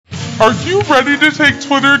Are you ready to take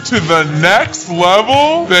Twitter to the next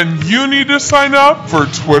level? Then you need to sign up for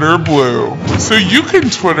Twitter Blue. So you can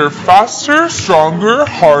Twitter faster, stronger,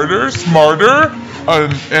 harder, smarter,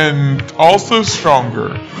 and also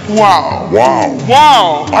stronger.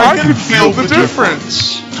 Wow. I can feel the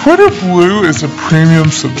difference. Twitter Blue is a premium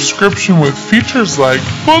subscription with features like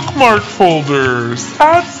bookmark folders,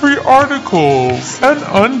 ad-free articles, and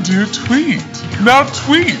undo tweet. Now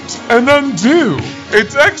tweet and undo.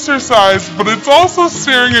 It's exercise, but it's also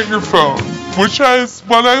staring at your phone, which is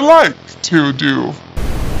what I like to do.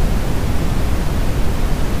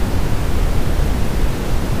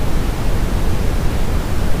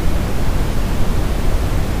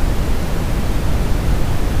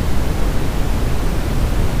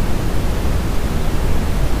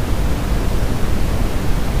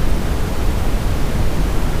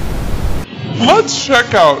 Let's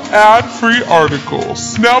check out ad-free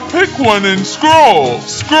articles. Now pick one and scroll.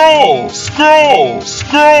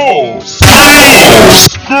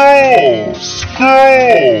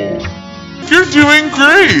 You're doing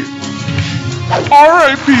great.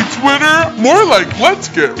 R.I.P. Twitter. More like let's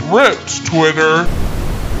get ripped, Twitter.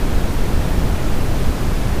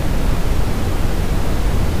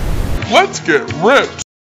 Let's get ripped,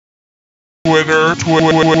 Twitter.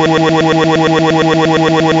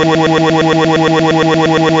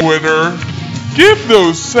 Give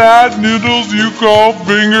those sad noodles you call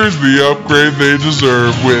fingers the upgrade they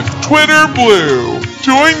deserve with Twitter Blue.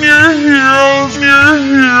 Join your heroes,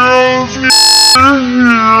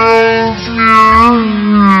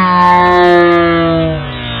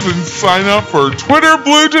 and sign up for Twitter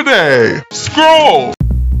Blue today. Scroll.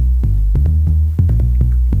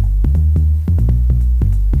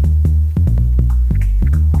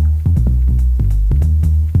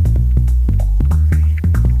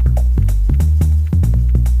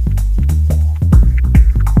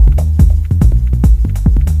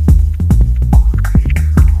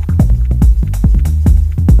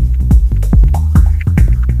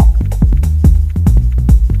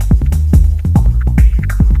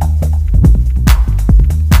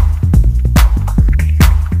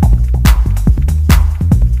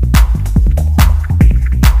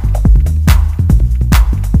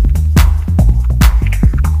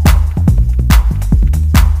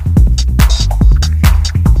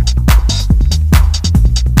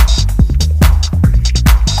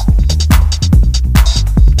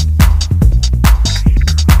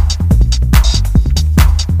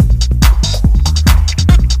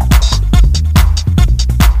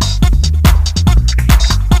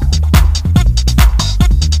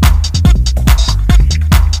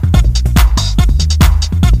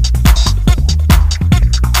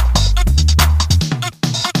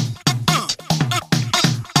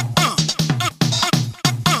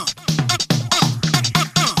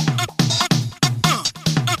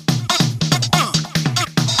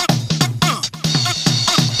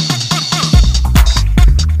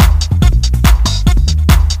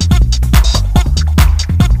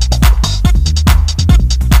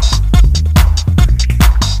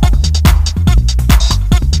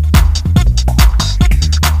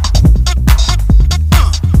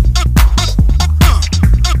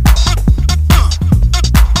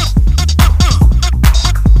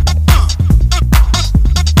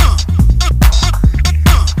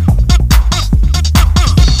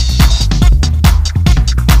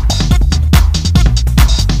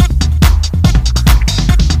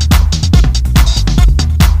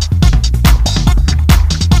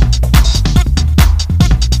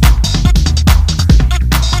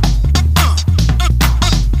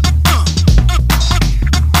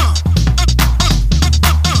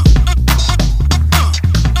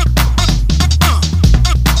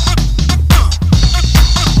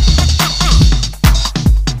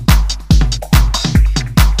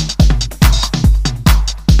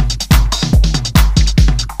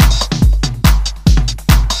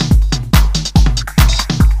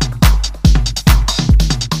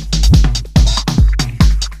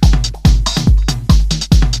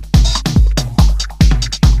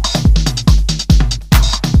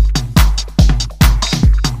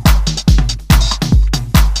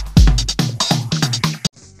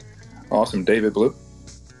 Awesome, David Blue.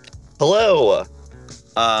 Hello.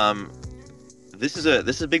 This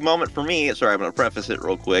is a big moment for me. Sorry, I'm gonna preface it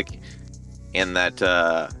real quick. In that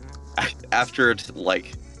after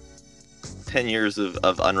like 10 years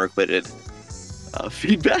of unrequited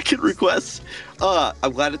feedback and requests,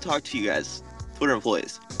 I'm glad to talk to you guys, Twitter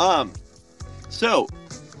employees. So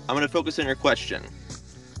I'm gonna focus on your question.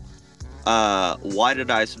 Why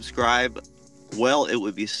did I subscribe? Well, it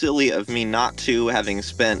would be silly of me not to, having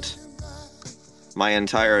spent my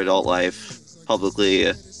entire adult life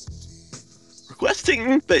publicly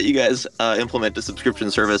requesting that you guys implement a subscription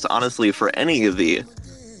service, honestly, for any of the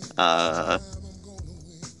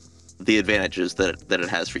advantages that it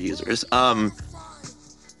has for users. I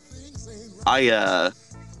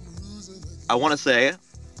want to say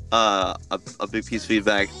a big piece of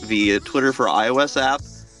feedback. The Twitter for iOS app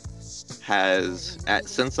has,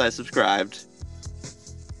 since I subscribed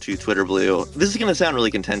to Twitter Blue, this is gonna sound really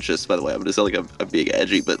contentious, by the way. I'm gonna sound like a big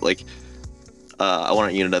edgy, but like, I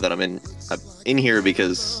want you to know that I'm in here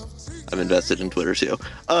because I'm invested in Twitter too.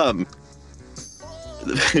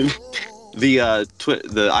 The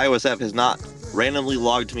iOS app has not randomly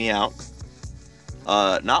logged me out,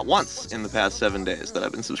 not once in the past 7 days that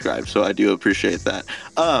I've been subscribed. So I do appreciate that.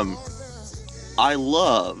 I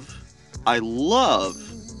love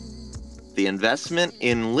the investment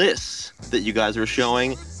in lists that you guys are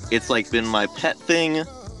showing. It's like been my pet thing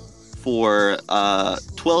for my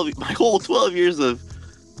whole 12 years of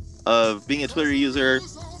being a Twitter user,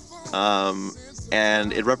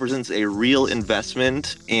 and it represents a real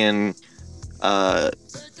investment in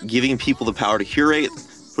giving people the power to curate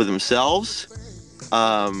for themselves.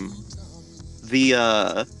 I'm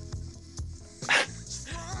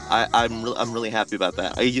really happy about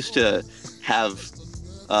that. I used to have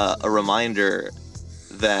a reminder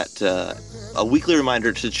that a weekly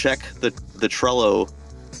reminder to check the Trello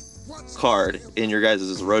card in your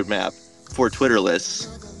guys' roadmap for Twitter lists.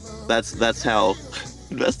 That's how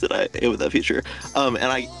invested I am with that feature. And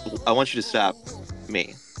I want you to stop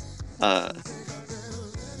me. Let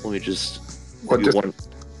me just one.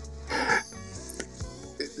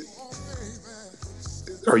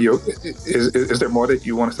 Is there more that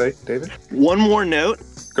you want to say, David? One more note.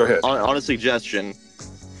 Go ahead. On a suggestion.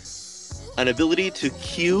 An ability to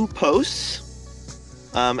queue posts.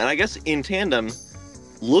 And I guess in tandem,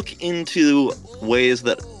 look into ways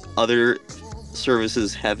that other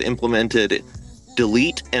services have implemented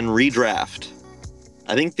delete and redraft.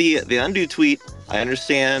 I think the undo tweet, I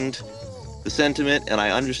understand the sentiment and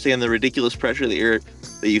I understand the ridiculous pressure that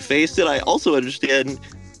you faced, and I also understand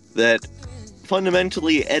that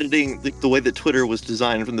fundamentally editing the way that Twitter was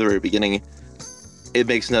designed from the very beginning, it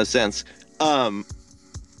makes no sense.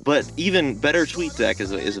 But even better, TweetDeck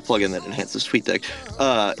is a plugin that enhances TweetDeck,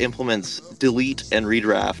 implements delete and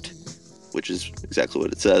redraft, which is exactly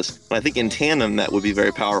what it says. And I think in tandem that would be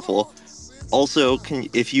very powerful. Also,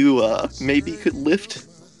 if you maybe could lift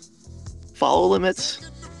follow limits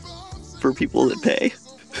for people that pay.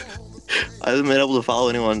 I haven't been able to follow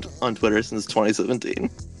anyone on Twitter since 2017.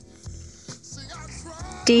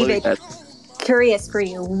 David, curious for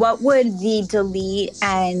you, what would the delete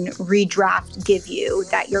and redraft give you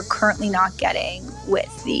that you're currently not getting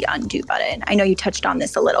with the undo button? I know you touched on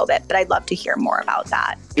this a little bit, but I'd love to hear more about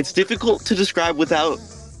that. It's difficult to describe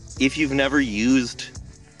if you've never used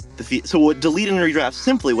the feed. So what delete and redraft,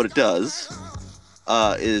 simply what it does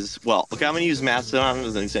is, well, okay, I'm going to use Mastodon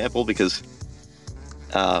as an example because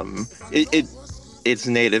it's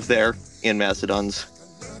native there in Mastodon's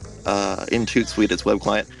in Hootsuite, its web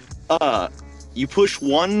client. You push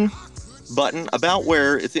one button about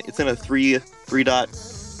where it's in a three dot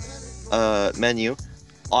menu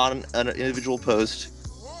on an individual post,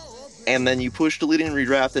 and then you push delete and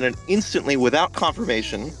redraft, and it instantly, without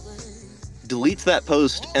confirmation, deletes that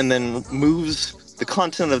post and then moves the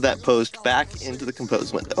content of that post back into the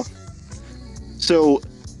compose window. So,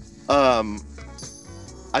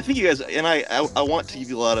 I think you guys, and I want to give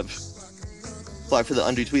you a lot of flag for the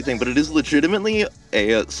undo tweet thing, but it is legitimately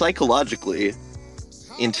a psychologically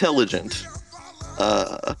intelligent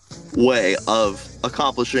way of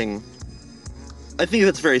accomplishing. I think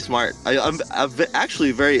that's very smart. I'm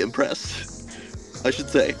actually very impressed, I should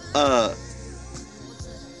say.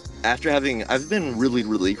 I've been really,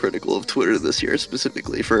 really critical of Twitter this year,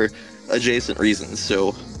 specifically for adjacent reasons.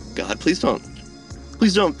 So, God, please don't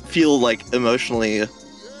feel like emotionally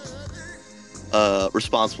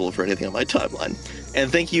responsible for anything on my timeline.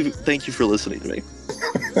 And thank you for listening to me.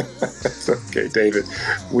 That's okay, David.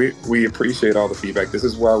 We appreciate all the feedback. This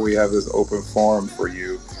is why we have this open forum for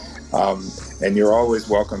you. And you're always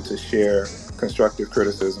welcome to share constructive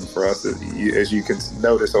criticism for us. As you can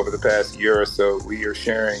notice over the past year or so, we are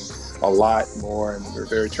sharing a lot more, and we're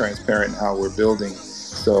very transparent in how we're building.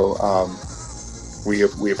 So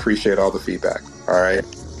we appreciate all the feedback. All right.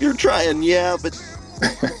 You're trying, yeah, but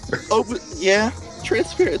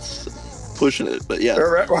transparent's pushing it, but yeah.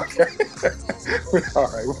 All right. Okay. All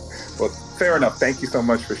right. Well, fair enough. Thank you so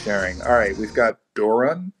much for sharing. All right, we've got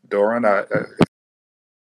Doran.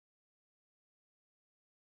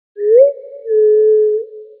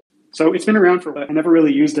 So it's been around for a while. I never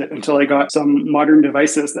really used it until I got some modern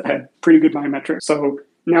devices that had pretty good biometrics. So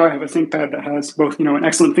now I have a ThinkPad that has both, an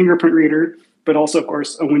excellent fingerprint reader, but also, of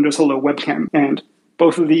course, a Windows Hello webcam. And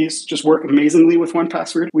both of these just work amazingly with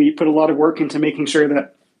 1Password. We put a lot of work into making sure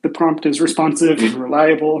that the prompt is responsive and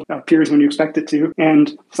reliable, appears when you expect it to.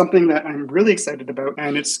 And something that I'm really excited about,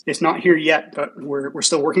 and it's not here yet, but we're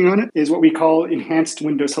still working on it, is what we call enhanced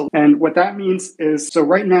Windows Hello. And what that means is, so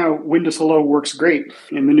right now, Windows Hello works great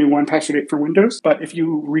in the new 1Password 8 for Windows, but if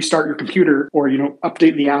you restart your computer or,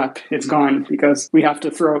 update the app, it's gone because we have to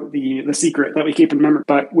throw out the secret that we keep in memory.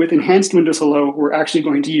 But with enhanced Windows Hello, we're actually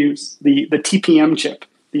going to use the TPM chip,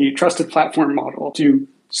 the Trusted Platform Model, to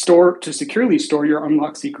securely store your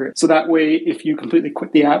unlock secret. So that way, if you completely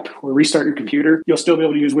quit the app or restart your computer, you'll still be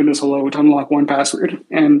able to use Windows Hello to unlock 1Password.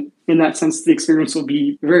 And in that sense, the experience will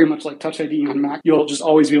be very much like Touch ID on Mac. You'll just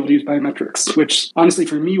always be able to use biometrics, which honestly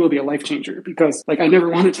for me will be a life changer because I never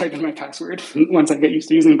want to type in my password once I get used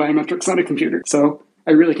to using biometrics on a computer. So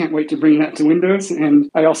I really can't wait to bring that to Windows. And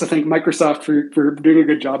I also thank Microsoft for doing a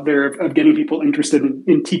good job there of getting people interested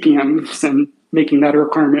in TPMs and making that a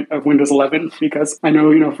requirement of Windows 11, because I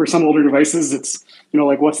know, for some older devices, it's,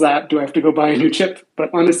 what's that? Do I have to go buy a new chip? But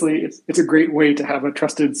honestly, it's a great way to have a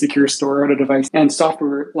trusted, secure store on a device, and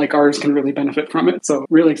software like ours can really benefit from it. So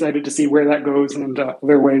really excited to see where that goes and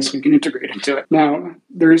there are ways we can integrate into it. Now,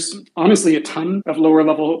 there's honestly a ton of lower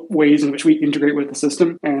level ways in which we integrate with the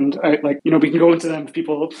system. And we can go into them if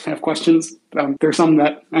people have questions. There's some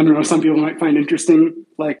that, I don't know, some people might find interesting.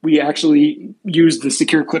 Like we actually use the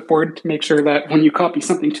secure clipboard to make sure that when you copy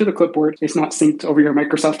something to the clipboard, it's not synced over your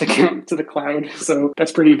Microsoft account to the cloud. So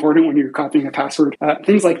that's pretty important when you're copying a password.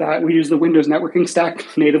 Things like that. We use the Windows networking stack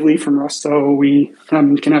natively from Rust, so we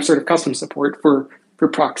can have sort of custom support for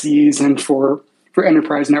proxies and for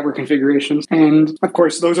enterprise network configurations. And of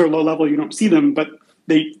course, those are low level. You don't see them, but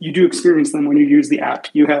you do experience them when you use the app.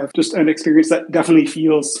 You have just an experience that definitely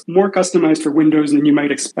feels more customized for Windows than you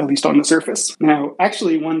might expect, at least on the surface. Now,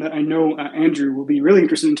 actually, one that I know Andrew will be really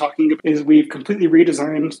interested in talking about is we've completely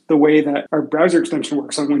redesigned the way that our browser extension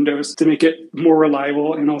works on Windows to make it more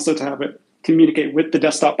reliable and also to have it communicate with the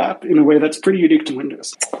desktop app in a way that's pretty unique to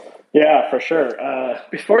Windows. Yeah, for sure.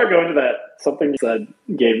 Before I go into that, something you said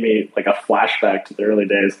gave me a flashback to the early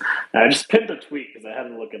days. And I just pinned a tweet because I had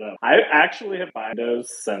to look it up. I actually have bought Windows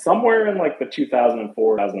since somewhere in the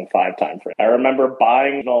 2004, 2005 timeframe. I remember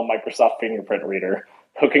buying an old Microsoft fingerprint reader,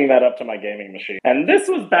 hooking that up to my gaming machine. And this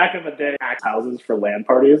was back in the day, houses for LAN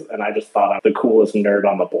parties, and I just thought I was the coolest nerd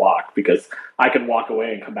on the block because I could walk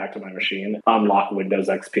away and come back to my machine, unlock Windows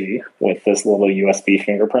XP with this little USB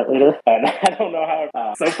fingerprint reader. And I don't know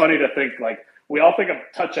how, so funny to think, we all think of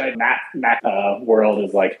Touch ID Mac world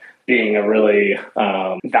as being a really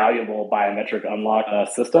valuable biometric unlock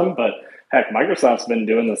system, but heck, Microsoft's been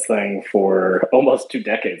doing this thing for almost 2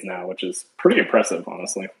 decades now, which is pretty impressive,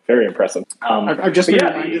 honestly. Very impressive. I've just been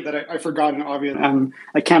reminded that I forgot an obvious.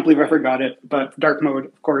 I can't believe I forgot it, but dark mode,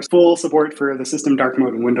 of course, full support for the system dark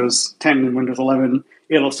mode in Windows 10 and Windows 11.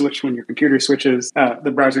 It'll switch when your computer switches.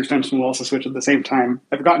 The browser extension will also switch at the same time.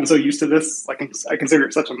 I've gotten so used to this, I consider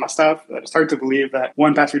it such a must-have that it's hard to believe that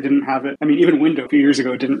 1Password didn't have it. I mean, even Windows a few years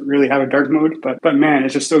ago didn't really have a dark mode, but man,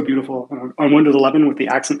 it's just so beautiful. On Windows 11 with the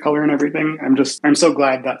accent color and everything, I'm so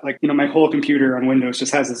glad that my whole computer on Windows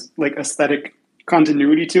just has this aesthetic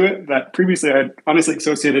continuity to it that previously I'd honestly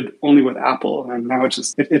associated only with Apple, and now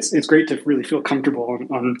it's great to really feel comfortable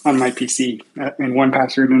on my PC in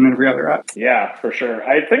 1Password and every other app. Yeah, for sure.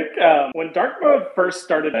 I think when dark mode first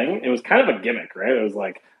started, it was kind of a gimmick, right? It was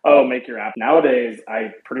make your app. Nowadays,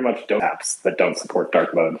 I pretty much don't apps that don't support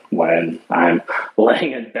dark mode when I'm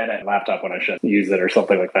laying in bed at a laptop when I should use it or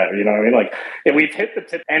something like that. You know what I mean? If we've hit the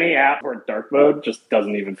tip, any app or dark mode just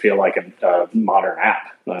doesn't even feel like a modern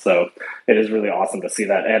app. So it is really awesome to see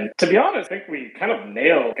that. And to be honest, I think we kind of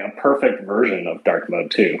nailed a perfect version of dark mode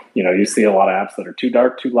too. You see a lot of apps that are too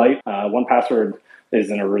dark, too light. 1Password is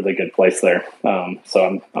in a really good place there.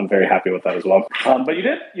 So I'm very happy with that as well. But you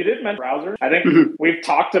did mention browsers. I think we've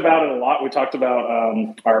talked about it a lot. We talked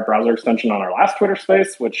about our browser extension on our last Twitter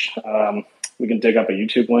space, which we can dig up a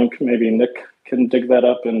YouTube link. Maybe Nick can dig that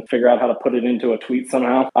up and figure out how to put it into a tweet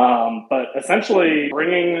somehow. But essentially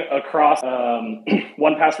bringing across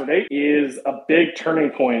 1Password 8 is a big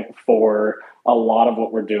turning point for a lot of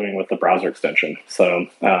what we're doing with the browser extension. So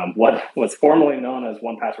what was formerly known as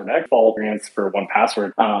 1Password X, default experience for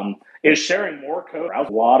 1Password, is sharing more code. A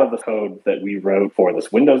lot of the code that we wrote for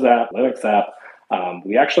this Windows app, Linux app,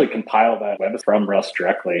 we actually compile that web from Rust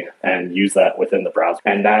directly and use that within the browser.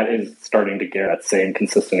 And that is starting to get that same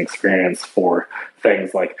consistent experience for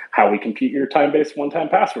things like how we compute your time-based one-time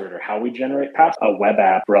password or how we generate a web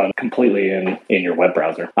app run completely in your web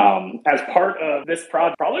browser. As part of this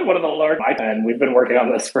project, probably one of the largest, and we've been working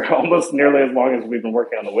on this for almost nearly as long as we've been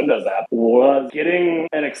working on the Windows app, was getting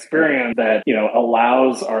an experience that,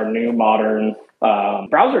 allows our new modern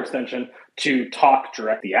browser extension to talk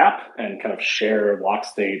direct the app and kind of share lock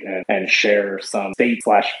state and share some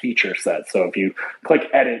state/feature sets. So if you click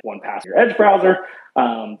edit 1Password your Edge browser,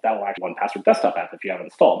 that will actually 1Password desktop app if you haven't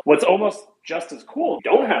installed. What's almost just as cool, if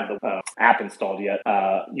you don't have the app installed yet,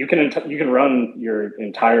 you can run your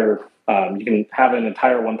entire, you can have an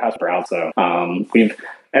entire 1Password browser.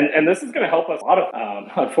 And this is going to help us a lot of,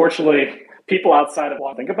 unfortunately, people outside of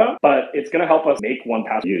what I think about, but it's going to help us make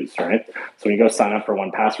 1Password use, right? So when you go sign up for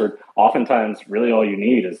 1Password, oftentimes really all you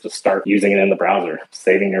need is to start using it in the browser,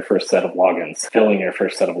 saving your first set of logins, filling your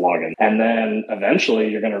first set of logins. And then eventually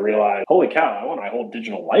you're going to realize, holy cow, I want my whole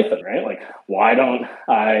digital life in, right? Like, why don't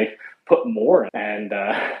I put more in? And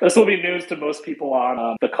this will be news to most people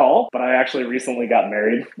on the call, but I actually recently got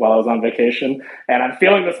married while I was on vacation, and I'm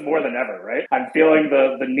feeling this more than ever, right? I'm feeling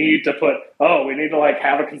the need to put, we need to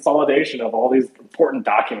have a consolidation of all these important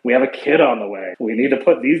documents. We have a kid on the way. We need to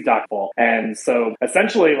put these documents. And so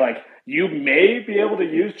essentially, you may be able to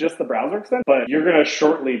use just the browser extension, but you're going to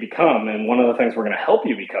shortly become, and one of the things we're going to help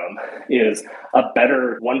you become, is a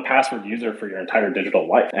better 1Password user for your entire digital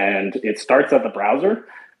life. And it starts at the browser.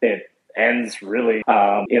 It ends really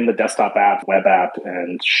in the desktop app, web app,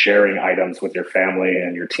 and sharing items with your family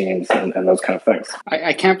and your teams and those kind of things.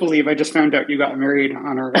 I can't believe I just found out you got married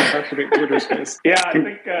on our Twitter space. Yeah, I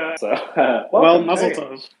think so. Well, muzzle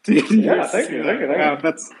toes. Yeah, thank you. Wow,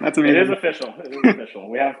 that's amazing. It is official.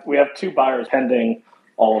 We have 2 buyers pending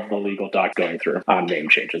all of the legal docs going through on name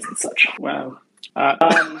changes and such. Wow. Wow,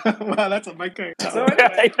 that's a mic thing. So anyway,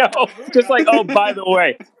 I know. Just by the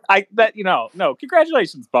way,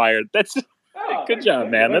 congratulations, Byard. That's good job,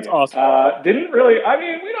 man. That's awesome. Didn't really,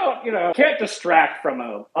 we don't, can't distract from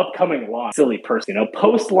a upcoming launch. Silly person,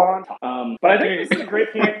 post-launch. But I think this is a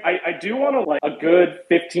great point. I do want to a good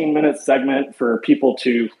 15-minute segment for people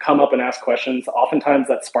to come up and ask questions. Oftentimes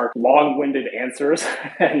that spark long-winded answers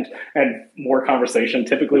and more conversation.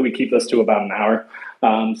 Typically we keep this to about an hour.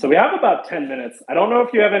 So we have about 10 minutes. I don't know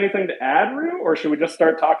if you have anything to add, Rue, or should we just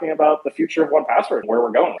start talking about the future of 1Password and where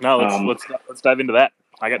we're going? No, let's dive into that.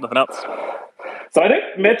 I got nothing else. So I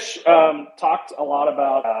think Mitch talked a lot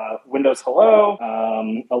about Windows Hello,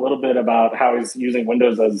 a little bit about how he's using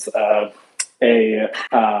Windows as to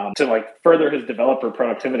further his developer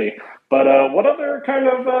productivity. But what other kind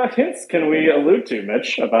of hints can we allude to,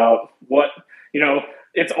 Mitch, about what,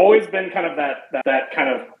 it's always been kind of that kind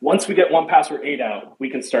of, once we get 1Password 8 out, we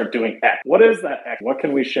can start doing X. What is that X? What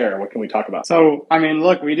can we share? What can we talk about? So,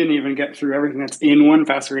 look, we didn't even get through everything that's in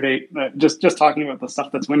 1Password 8. Just talking about the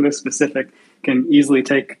stuff that's Windows specific can easily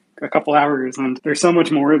take a couple hours. And there's so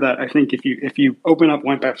much more that I think if you open up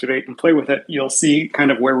 1Password 8 and play with it, you'll see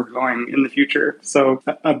kind of where we're going in the future. So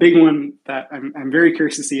a big one that I'm very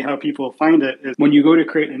curious to see how people find it is when you go to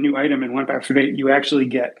create a new item in 1Password 8, you actually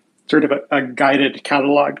get sort of a guided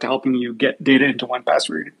catalog to helping you get data into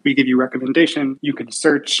 1Password. We give you recommendation. You can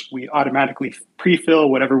search. We automatically pre-fill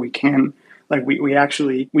whatever we can.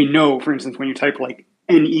 We know, for instance, when you type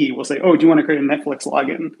NE, we'll say, do you want to create a Netflix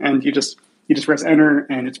login? And you just press enter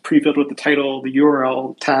and it's pre-filled with the title, the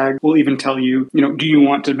URL tag. We'll even tell you, do you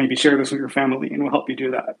want to maybe share this with your family? And we'll help you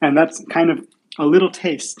do that. And that's kind of a little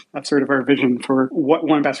taste of sort of our vision for what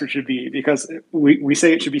 1Password should be, because we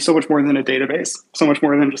say it should be so much more than a database, so much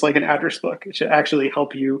more than just an address book. It should actually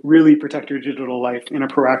help you really protect your digital life in a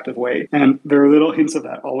proactive way. And there are little hints of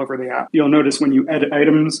that all over the app. You'll notice when you edit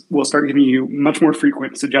items, we'll start giving you much more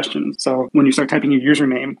frequent suggestions. So when you start typing your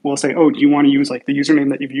username, we'll say, do you want to use the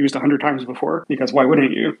username that you've used 100 times before? Because why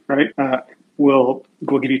wouldn't you, right? We'll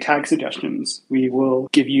give you tag suggestions. We will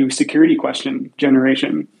give you security question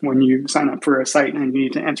generation when you sign up for a site and you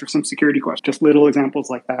need to answer some security questions. Just little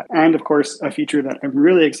examples like that. And of course, a feature that I'm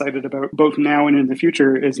really excited about both now and in the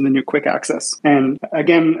future is the new quick access. And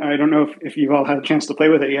again, I don't know if you've all had a chance to play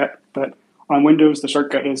with it yet, but on Windows, the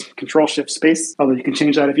shortcut is Control-Shift-Space, although you can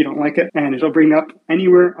change that if you don't like it. And it'll bring up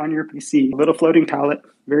anywhere on your PC a little floating palette,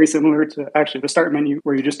 very similar to actually the start menu,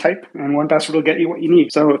 where you just type and 1Password will get you what you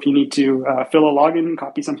need. So if you need to fill a login,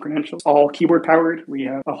 copy some credentials, all keyboard powered. We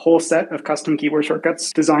have a whole set of custom keyboard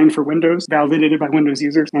shortcuts designed for Windows, validated by Windows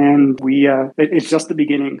users. And it's just the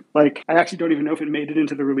beginning. I actually don't even know if it made it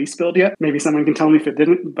into the release build yet. Maybe someone can tell me if it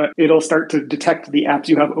didn't, but it'll start to detect the apps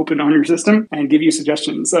you have open on your system and give you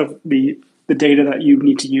suggestions of the the data that you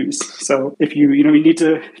need to use. So if you need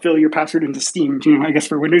to fill your password into Steam, I guess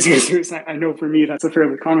for Windows users, I know for me that's a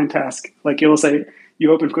fairly common task. Like it'll say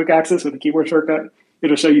you open Quick Access with a keyboard shortcut,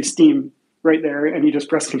 it'll show you Steam right there, and you just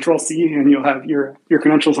press Control-C, and you'll have your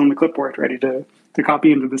credentials on the clipboard ready to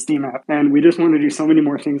copy into the Steam app. And we just want to do so many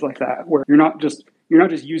more things like that, where you're not just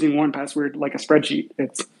using 1Password like a spreadsheet.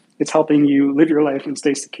 It's helping you live your life and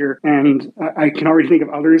stay secure. And I can already think of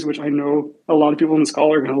others, which I know a lot of people in this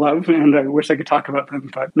call are going to love, and I wish I could talk about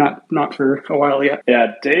them, but not for a while yet.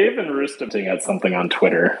 Yeah, Dave and Rustam had something on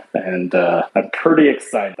Twitter, and I'm pretty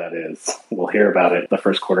excited that is. We'll hear about it the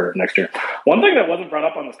first quarter of next year. One thing that wasn't brought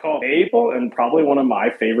up on this call, April, and probably one of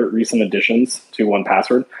my favorite recent additions to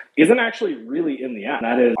 1Password, isn't actually really in the app.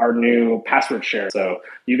 That is our new password share. So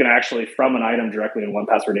you can actually, from an item directly in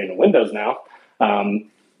 1Password in Windows now,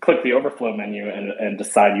 click the overflow menu and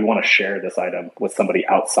decide you want to share this item with somebody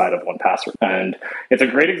outside of 1Password. And it's a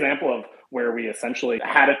great example of where we essentially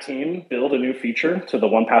had a team build a new feature to the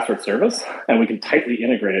 1Password service, and we can tightly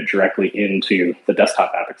integrate it directly into the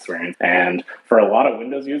desktop app experience. And for a lot of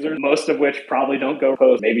Windows users, most of which probably don't go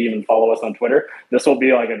post, maybe even follow us on Twitter, this will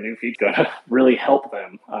be like a new feature going to really help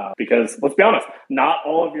them. Because let's be honest, not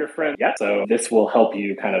all of your friends yet. So this will help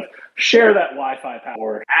you kind of share that Wi-Fi password,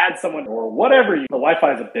 or add someone, or whatever. The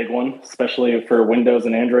Wi-Fi is a big one, especially for Windows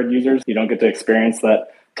and Android users. You don't get to experience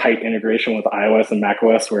that tight integration with iOS and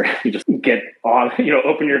macOS, where you just get on,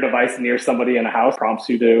 open your device near somebody in a house, prompts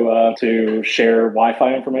you to share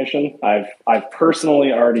Wi-Fi information. I've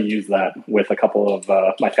personally already used that with a couple of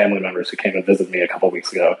my family members who came and visited me a couple of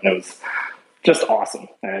weeks ago, and it was just awesome.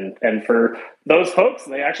 And for those folks,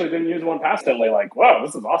 they actually didn't use 1Password. They're like, wow,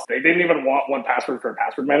 this is awesome. They didn't even want 1Password for a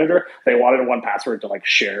password manager. They wanted a 1Password to like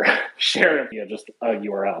share via just a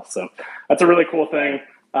URL. So that's a really cool thing.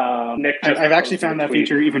 Nick, I've actually found that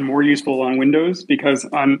feature even more useful on Windows, because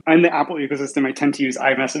on the Apple ecosystem, I tend to use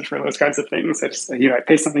iMessage for those kinds of things. I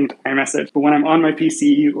paste something to iMessage. But when I'm on my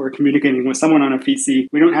PC or communicating with someone on a PC,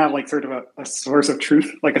 we don't have like sort of a source of truth,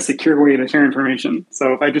 like a secure way to share information.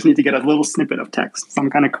 So if I just need to get a little snippet of text, some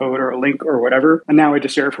kind of code or a link or whatever, and now I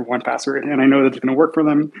just share it for 1Password, and I know that it's going to work for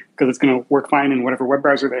them because it's going to work fine in whatever web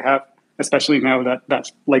browser they have. Especially now that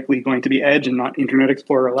that's likely going to be Edge and not Internet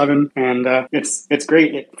Explorer 11, and it's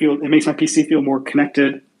great. It makes my PC feel more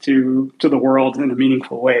connected to the world in a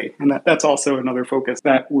meaningful way, and that's also another focus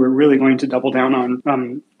that we're really going to double down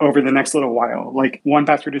on over the next little while. Like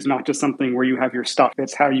 1Password is not just something where you have your stuff;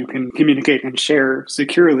 it's how you can communicate and share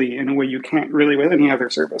securely in a way you can't really with any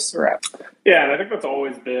other service or app. Yeah, and I think that's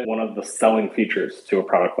always been one of the selling features to a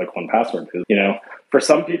product like 1Password, because for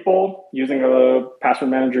some people, using a password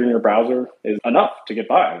manager in your browser is enough to get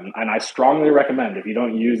by. And I strongly recommend, if you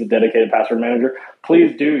don't use a dedicated password manager,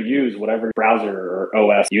 please do use whatever browser or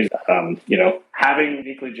OS you use. Having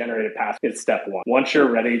uniquely generated password is step one. Once you're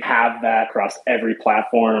ready to have that across every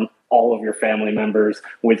platform, all of your family members,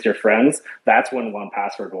 with your friends, that's when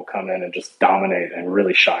 1Password will come in and just dominate and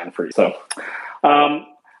really shine for you. So,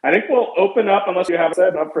 I think we'll open up, unless you have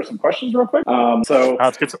said, up for some questions real quick.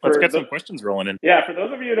 Let's get some questions rolling in. Yeah, for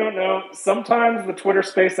those of you who don't know, sometimes the Twitter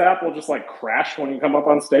Space app will just like crash when you come up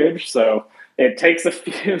on stage. So it takes a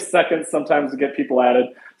few seconds sometimes to get people added.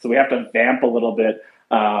 So we have to vamp a little bit.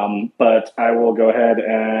 But I will go ahead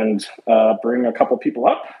and bring a couple people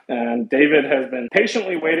up. And David has been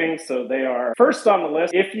patiently waiting, so they are first on the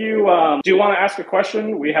list. If you do want to ask a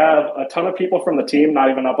question, we have a ton of people from the team not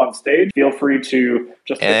even up on stage. Feel free to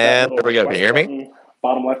just hit that little there we go. Can you hear me?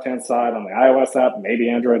 Bottom left-hand side on the iOS app, maybe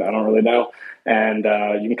Android, I don't really know. And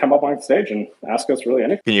you can come up on stage and ask us really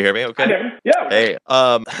anything. Can you hear me okay? Yeah. Hey,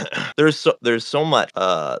 there's so much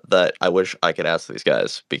that I wish I could ask these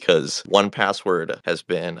guys, because 1Password has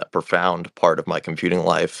been a profound part of my computing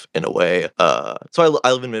life in a way. So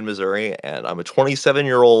I live in mid-Missouri, and I'm a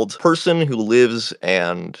 27-year-old person who lives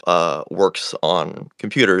and works on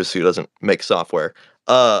computers, who doesn't make software.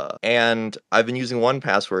 And I've been using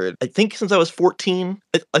 1Password, I think, since I was 14.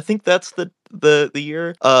 I think that's the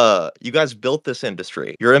year. You guys built this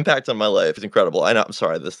industry. Your impact on my life is incredible. I know, I'm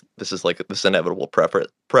sorry, this is like this inevitable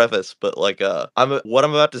preface, but like what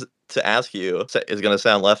I'm about to ask you is going to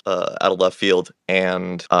sound out of left field,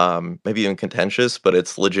 and maybe even contentious, but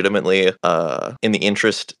it's legitimately in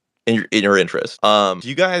your interest. Do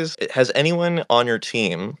you guys, has anyone on your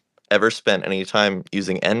team ever spent any time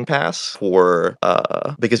using NPass for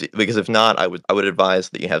because if not, I would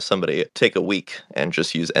advise that you have somebody take a week and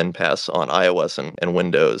just use NPass on iOS and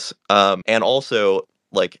Windows. And also,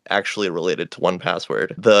 like, actually related to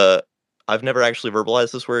 1Password, I've never actually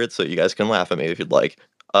verbalized this word, so you guys can laugh at me if you'd like.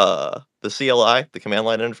 the CLI, the command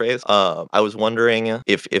line interface. I was wondering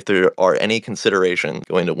if there are any consideration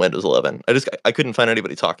going to Windows 11. I couldn't find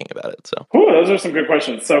anybody talking about it. So, those are some good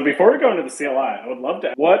questions. So before we go into the CLI, I would love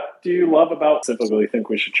to. What do you love about specifically think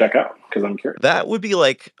we should check out? Because I'm curious. That would be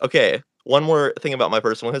like, okay. One more thing about my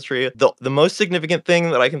personal history. The most significant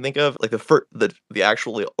thing that I can think of, like the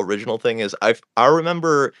actual original thing, is I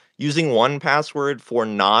remember using 1Password for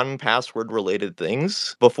non-password related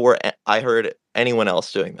things before I heard anyone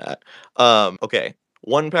else doing that. Okay.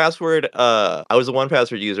 1Password, I was a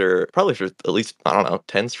 1Password user probably for at least, I don't know,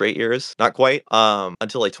 10 straight years. Not quite.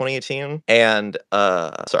 Until like 2018. And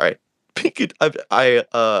sorry. I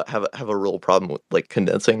have a real problem with like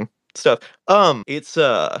condensing stuff. It's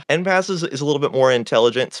NPass is a little bit more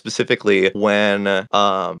intelligent, specifically when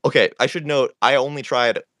okay, I should note I only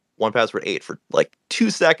tried 1Password 8 for like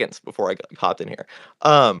 2 seconds before I hopped in here.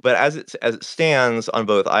 But as it stands on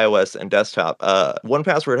both iOS and desktop,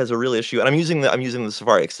 1Password has a real issue, and I'm using the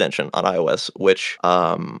Safari extension on iOS, which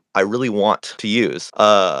I really want to use.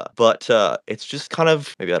 But it's just kind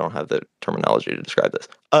of, maybe I don't have the terminology to describe this.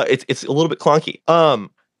 It's a little bit clunky.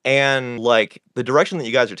 And like the direction that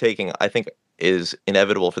you guys are taking, I think is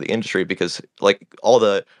inevitable for the industry, because like all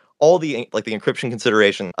the like the encryption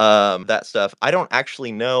consideration, that stuff, I don't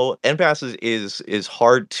actually know. NPass is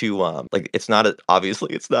hard to like, it's not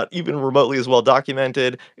obviously it's not even remotely as well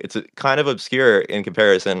documented. It's kind of obscure in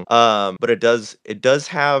comparison. But it does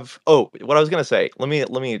have, what I was gonna say, let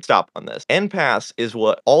me stop on this. NPass is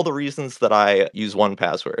what all the reasons that I use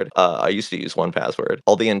 1Password. I used to use 1Password.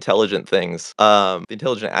 All the intelligent things, the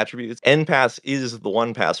intelligent attributes. NPass is the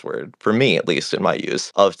 1Password for me, at least in my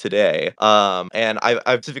use of today. And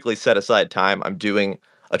I've typically set aside time. I'm doing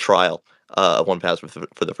a trial of 1Password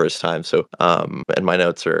for the first time. So, and my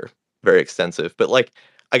notes are very extensive. But like,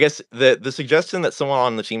 I guess the suggestion that someone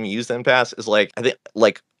on the team use NPass is like, I think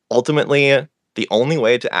like ultimately the only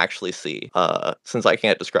way to actually see, since I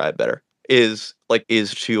can't describe better, is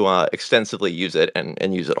to extensively use it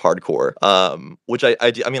and use it hardcore. Which I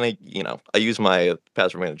use my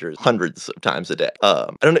password manager hundreds of times a day. I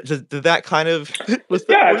don't know. Did that kind of was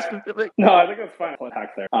that more specific? No, I think that's fine.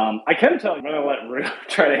 Hack there. I can tell you. I'm going to let Rue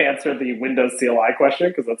try to answer the Windows CLI question,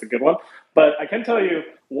 because that's a good one. But I can tell you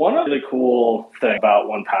one really cool thing about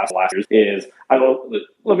 1Password last year is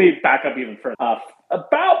let me back up even further.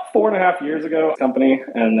 About 4.5 years ago, company,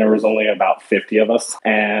 and there was only about 50 of us,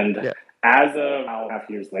 and. Yeah. As of 2.5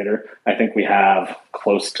 years later, I think we have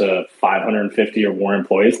close to 550 or more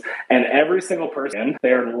employees, and every single person,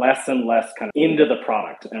 they're less and less kind of into the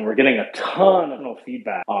product, and we're getting a ton of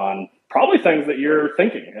feedback on probably things that you're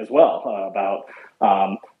thinking as well about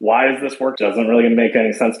why is this work doesn't really make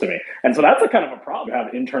any sense to me. And so that's a kind of a problem. You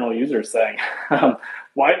have internal users saying,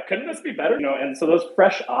 why couldn't this be better? And so those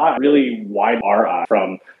fresh eyes really widen our eye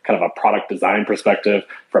from kind of a product design perspective,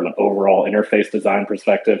 from an overall interface design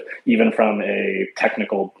perspective, even from a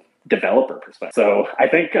technical developer perspective. So I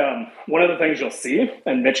think one of the things you'll see,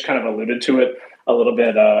 and Mitch kind of alluded to it a little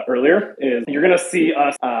bit earlier, is you're going to see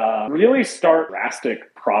us really start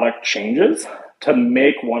drastic product changes to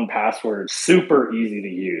make 1Password super easy to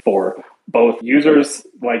use for both users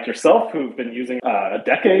like yourself who've been using a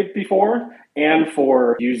decade before, and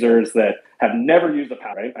for users that have never used a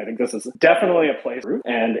password. Right? I think this is definitely a place,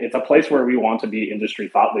 and it's a place where we want to be industry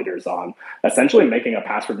thought leaders on essentially making a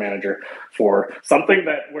password manager for something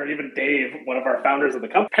that where even Dave, one of our founders of the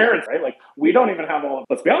company, parents, right? Like we don't even have all.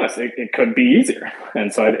 Let's be honest, it could be easier,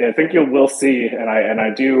 and so I think you will see, and I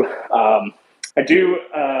do.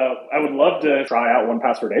 I would love to try out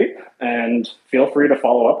 1Password 8, and feel free to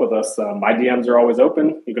follow up with us. My DMs are always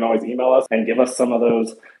open. You can always email us and give us some of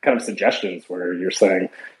those kind of suggestions where you're saying,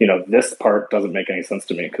 this part doesn't make any sense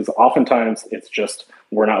to me, because oftentimes it's just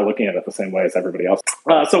we're not looking at it the same way as everybody else.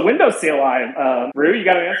 So Windows CLI, Rue, you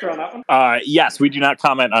got an answer on that one? Yes, we do not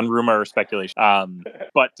comment on rumor or speculation.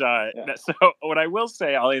 But so what I will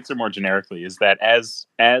say, I'll answer more generically, is that as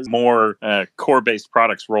more core-based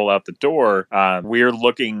products roll out the door, we're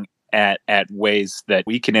looking at ways that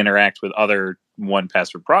we can interact with other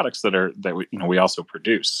 1Password products that we also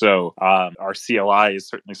produce. So our CLI is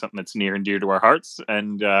certainly something that's near and dear to our hearts,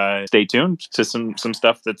 and stay tuned to some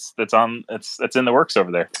stuff that's in the works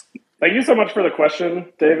over there. Thank you so much for the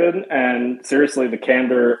question, David. And seriously, the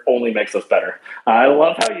candor only makes us better. I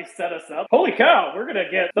love how you set us up. Holy cow, we're going to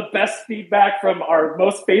get the best feedback from our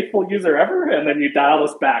most faithful user ever. And then you dial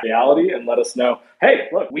us back to reality and let us know, hey,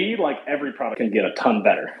 look, we, like every product, can get a ton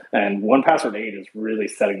better. And 1Password 8 is really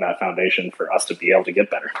setting that foundation for us to be able to get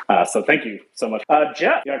better. So thank you so much.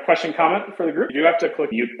 Jeff, you got a question, comment for the group? You do have to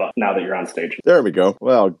click mute button now that you're on stage. There we go.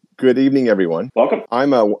 Well, Good evening, everyone. Welcome.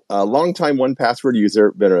 I'm a longtime 1Password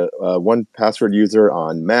user, been a 1Password user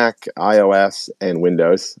on Mac, iOS, and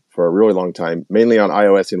Windows for a really long time, mainly on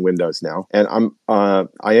iOS and Windows now. And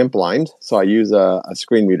I am blind, so I use a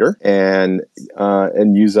screen reader and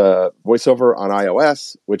use a VoiceOver on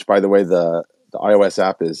iOS, which, by the way, the iOS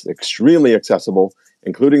app is extremely accessible,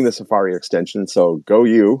 including the Safari extension. So go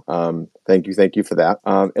you. Thank you for that.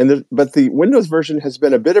 But the Windows version has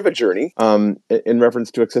been a bit of a journey in reference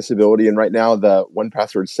to accessibility. And right now, the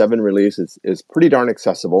 1Password 7 release is pretty darn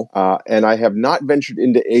accessible. And I have not ventured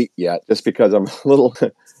into 8 yet, just because I'm a little...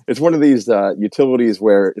 It's one of these utilities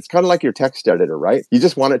where it's kind of like your text editor, right? You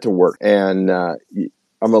just want it to work. And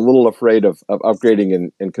I'm a little afraid of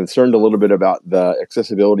upgrading and concerned a little bit about the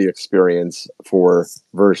accessibility experience for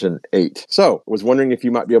version 8. So I was wondering if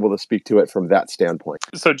you might be able to speak to it from that standpoint.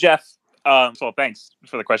 So Jeff, so thanks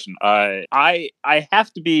for the question. I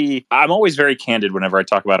have to be, I'm always very candid whenever I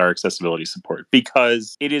talk about our accessibility support,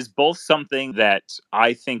 because it is both something that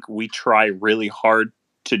I think we try really hard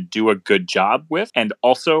to do a good job with, and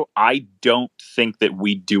also I don't think that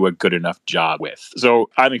we do a good enough job with.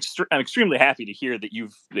 So I'm extremely happy to hear that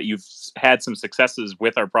you've had some successes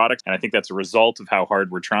with our products, and I think that's a result of how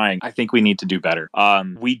hard we're trying. I think we need to do better.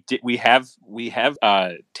 We have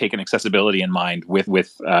taken accessibility in mind with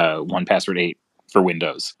 1Password 8 for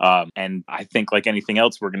Windows. And I think, like anything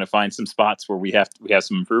else, we're going to find some spots where we have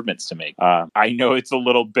some improvements to make. I know it's a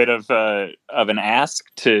little bit of an ask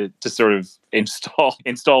to sort of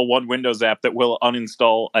install one Windows app that will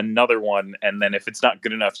uninstall another one, and then if it's not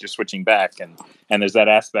good enough, you're switching back. And there's that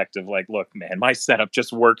aspect of like, look, man, my setup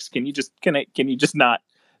just works. Can you just not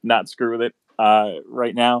screw with it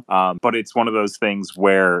right now? But it's one of those things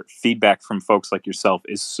where feedback from folks like yourself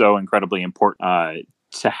is so incredibly important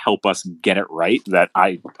to help us get it right, that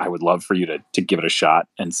I would love for you to give it a shot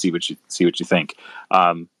and see what you think.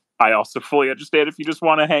 I also fully understand if you just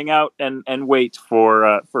want to hang out and wait for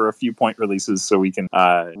a few point releases so we can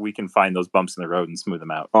find those bumps in the road and smooth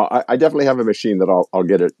them out. I definitely have a machine that I'll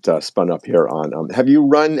get it spun up here on. Have you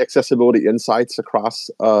run accessibility insights across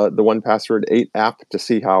the 1Password 8 app to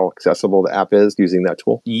see how accessible the app is using that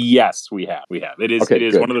tool? Yes, we have. It is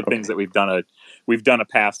good. One of the things that we've done a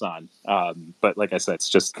pass on. But like I said, it's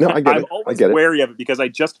just I'm always wary of it, because I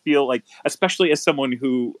just feel like, especially as someone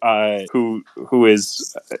who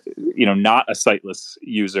is not a sightless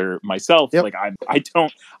user myself, like I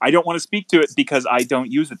don't want to speak to it because I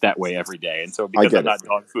don't use it that way every day, and so because I'm not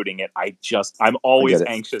dog fooding it, I'm always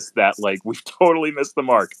anxious that like we've totally missed the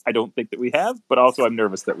mark. I don't think that we have, but also I'm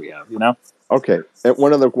nervous that we have. Okay. And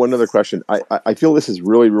one other question. I feel this is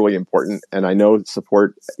really, really important, and I know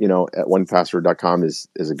support at 1password.com is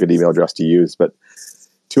a good email address to use, but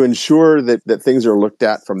to ensure that things are looked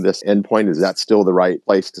at from this endpoint, is that still the right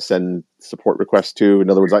place to send support requests to? In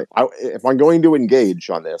other words, if I'm going to engage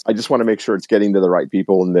on this, I just want to make sure it's getting to the right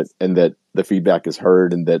people, and that the feedback is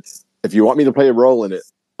heard, and that if you want me to play a role in it,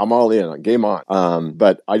 I'm all in, game on.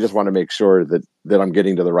 But I just want to make sure that I'm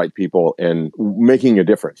getting to the right people and making a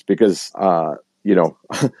difference, because I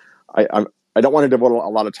don't want to devote a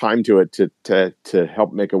lot of time to it to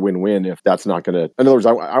help make a win-win if that's not going to. In other words,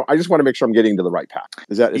 I just want to make sure I'm getting to the right path.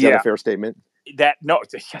 Is that a fair statement?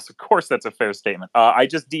 Yes, of course, that's a fair statement. I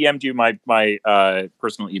just DM'd you my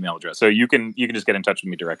personal email address, so you can just get in touch with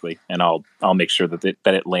me directly, and I'll make sure that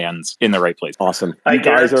it lands in the right place. Awesome. I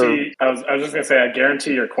was just gonna say, I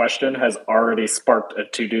guarantee your question has already sparked a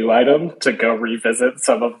to-do item to go revisit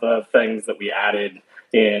some of the things that we added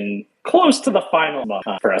in close to the final month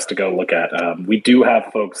for us to go look at. We do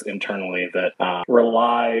have folks internally that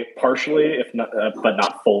rely partially, if not, but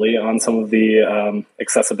not fully, on some of the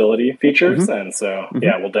accessibility features, and so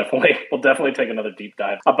we'll definitely take another deep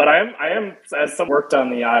dive. But I am as someone worked on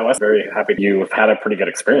the iOS, very happy you've had a pretty good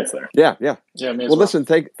experience there. Yeah. Well, listen,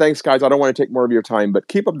 thanks guys. I don't want to take more of your time, but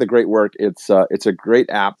keep up the great work. It's a great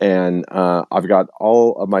app, and I've got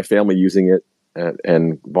all of my family using it.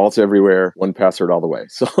 And vaults everywhere, 1Password all the way.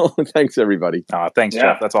 So thanks, everybody. Thanks,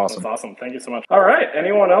 Jeff. That's awesome. That's awesome. Thank you so much. All right.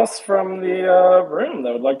 Anyone else from the room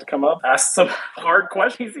that would like to come up, ask some hard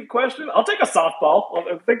question, easy question? I'll take a softball.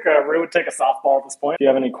 I think Rue would take a softball at this point. If you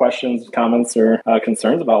have any questions, comments, or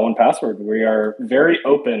concerns about 1Password, we are very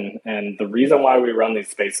open. And the reason why we run these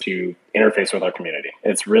spaces to interface with our community.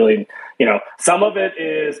 It's really, some of it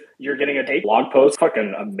is you're getting a blog post,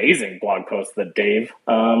 fucking amazing blog post that Dave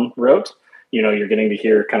wrote. You're getting to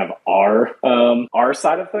hear kind of our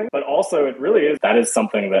side of things, but also that is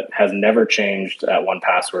something that has never changed at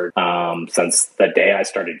 1Password since the day I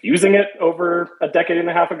started using it over a decade and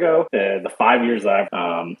a half ago. The 5 years that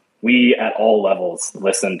I've we at all levels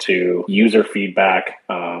listen to user feedback.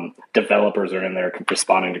 Developers are in there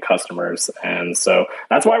responding to customers. And so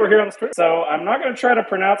that's why we're here on the street. So I'm not going to try to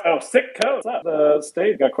pronounce, sick code. What's up? The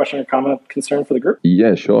state, got a question or comment, concern for the group?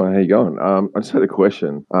 Yeah, sure. How you going? I just had a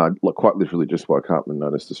question. Quite literally just woke up and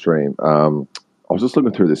noticed the stream. I was just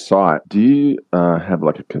looking through this site. Do you have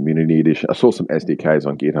like a community edition? I saw some SDKs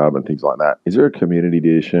on GitHub and things like that. Is there a community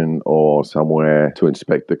edition or somewhere to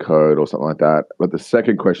inspect the code or something like that? But the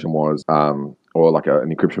second question was, or like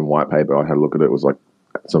an encryption white paper. I had a look at it. It was like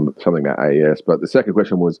something about AES. But the second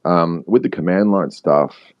question was, with the command line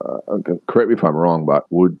stuff, correct me if I'm wrong, but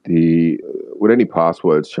would any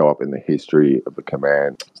passwords show up in the history of the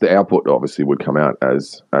command? So the output obviously would come out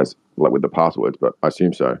as like with the passwords, but I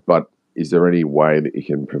assume so. But is there any way that you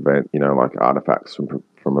can prevent, like artifacts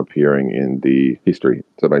from appearing in the history?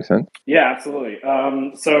 Does that make sense? Yeah, absolutely.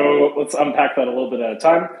 So let's unpack that a little bit at a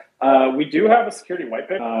time. We do have a security white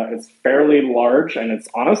paper. It's fairly large, and it's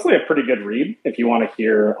honestly a pretty good read if you want to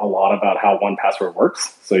hear a lot about how 1Password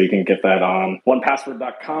works. So you can get that on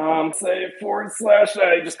onepassword.com, say /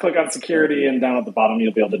 you just click on security, and down at the bottom,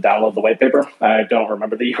 you'll be able to download the white paper. I don't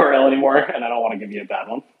remember the URL anymore, and I don't want to give you a bad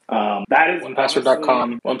one. That is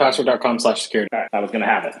onepassword.com, onepassword.com/security. I was going to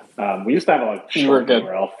have it. We used to have a short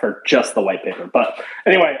URL for just the white paper. But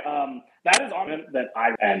anyway, that is on it that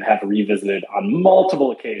I have revisited on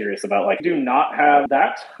multiple occasions about do not have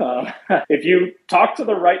that. If you talk to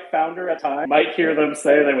the right founder at time, you might hear them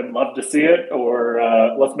say they would love to see it,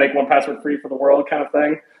 or let's make 1Password free for the world kind of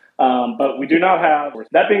thing. But we do not have.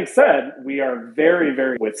 That being said, we are very,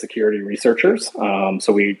 very with security researchers.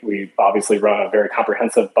 So we obviously run a very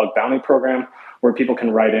comprehensive bug bounty program where people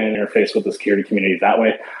can write in and interface with the security community that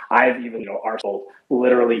way. I've even,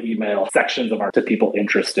 literally email sections of to people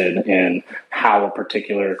interested in how a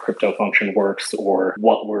particular crypto function works or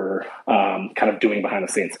what we're kind of doing behind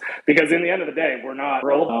the scenes. Because in the end of the day, we're not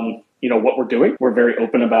what we're doing. We're very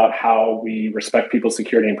open about how we respect people's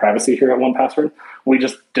security and privacy here at 1Password. We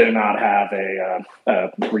just do not have a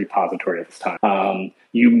repository at this time.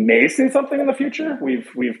 You may see something in the future.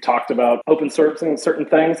 We've talked about open sourcing certain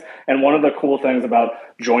things. And one of the cool things about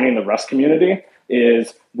joining the Rust community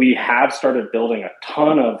is we have started building a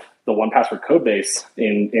ton of the 1Password code base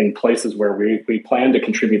in places where we plan to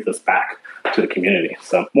contribute this back to the community.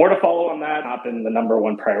 So more to follow on that. Not been the number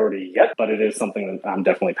one priority yet, but it is something that I'm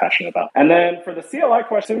definitely passionate about. And then for the CLI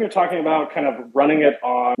question, you're talking about kind of running it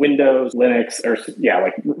on Windows, Linux, or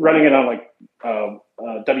running it on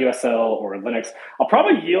WSL or Linux. I'll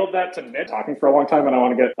probably yield that to Mitch. Talking for a long time, and I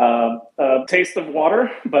want to get a taste of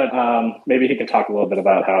water, but maybe he can talk a little bit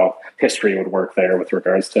about how history would work there with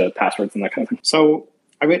regards to passwords and that kind of thing. So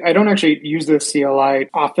I don't actually use the CLI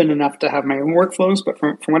often enough to have my own workflows, but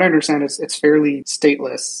from what I understand, it's fairly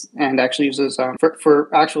stateless and actually uses, for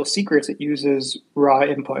actual secrets, it uses raw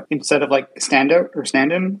input instead of standout or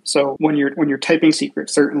stand-in. So when you're typing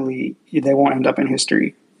secrets, certainly they won't end up in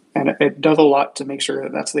history. And it does a lot to make sure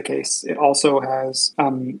that that's the case. It also has,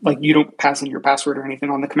 you don't pass in your password or anything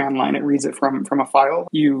on the command line. It reads it from a file.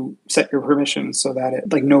 You set your permissions so that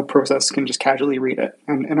no process can just casually read it.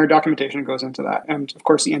 And our documentation goes into that. And of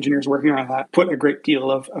course, the engineers working on that put a great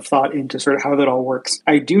deal of thought into sort of how that all works.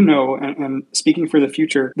 I do know, and speaking for the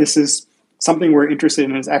future, this is something we're interested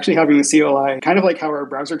in is actually having the CLI, kind of like how our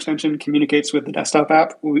browser extension communicates with the desktop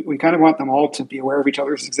app. We kind of want them all to be aware of each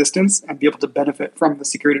other's existence and be able to benefit from the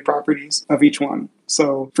security properties of each one.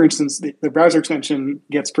 So, for instance, the browser extension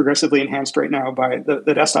gets progressively enhanced right now by the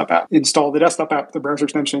desktop app. Install the desktop app, the browser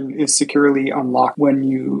extension is securely unlocked when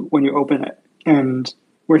you open it. And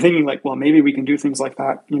we're thinking maybe we can do things like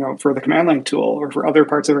that, for the command line tool or for other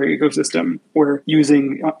parts of our ecosystem. We're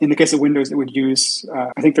using, in the case of Windows, it would use,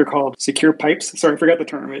 I think they're called secure pipes. Sorry, I forgot the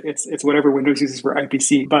term. It's whatever Windows uses for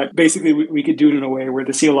IPC. But basically, we could do it in a way where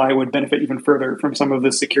the CLI would benefit even further from some of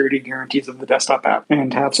the security guarantees of the desktop app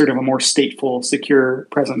and have sort of a more stateful, secure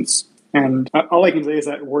presence. And all I can say is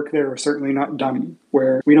that work there is certainly not done,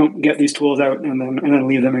 where we don't get these tools out and then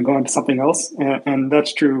leave them and go on to something else. And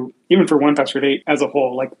that's true even for 1Password 8 as a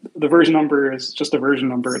whole. The version number is just a version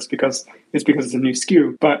number. It's because it's a new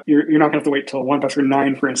SKU. But you're not going to have to wait till 1Password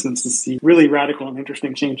 9, for instance, to see really radical and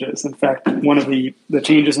interesting changes. In fact, one of the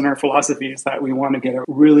changes in our philosophy is that we want to get out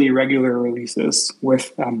really regular releases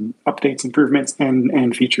with updates, improvements,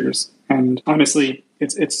 and features. And honestly,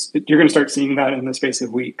 you're going to start seeing that in the space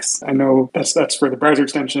of weeks. I know that's for the browser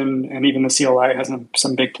extension, and even the CLI has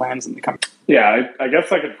some big plans in the coming. Yeah, I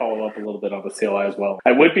guess I could follow up a little bit on the CLI as well.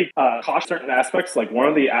 I would be cautious certain aspects. One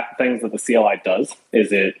of the things that the CLI does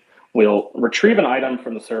is it will retrieve an item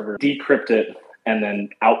from the server, decrypt it, and then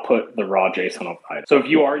output the raw JSON override. So if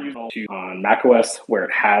you are using it on macOS, where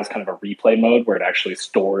it has kind of a replay mode where it actually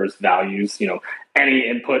stores values, any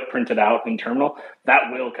input printed out in terminal,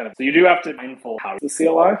 that will kind of, so you do have to be mindful how to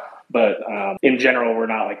CLI. But in general, we're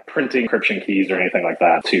not like printing encryption keys or anything like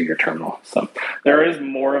that to your terminal. So there is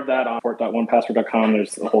more of that on support.onepassword.com.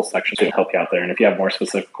 There's a whole section to help you out there. And if you have more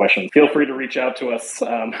specific questions, feel free to reach out to us.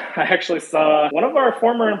 I actually saw one of our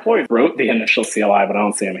former employees wrote the initial CLI, but I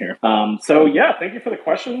don't see him here. So yeah, thank you for the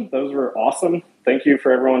question. Those were awesome. Thank you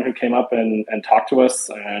for everyone who came up and talked to us.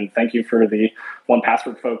 And thank you for the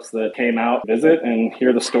 1Password folks that came out, visit, and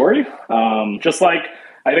hear the story. Just like,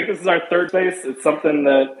 I think this is our third space. It's something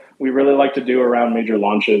that we really like to do around major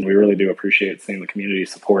launches. We really do appreciate seeing the community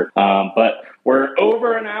support. But we're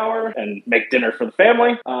over an hour and make dinner for the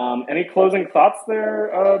family. Any closing thoughts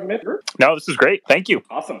there, Mitch? No, this is great. Thank you.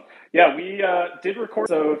 Awesome. Yeah, we did record.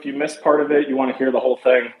 So if you missed part of it, you want to hear the whole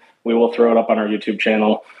thing, we will throw it up on our YouTube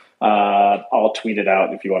channel. I'll tweet it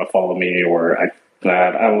out if you want to follow me, or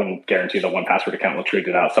I wouldn't guarantee the 1Password account will tweet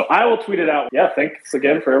it out. So I will tweet it out. Yeah, thanks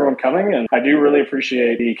again for everyone coming. And I do really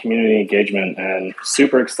appreciate the community engagement, and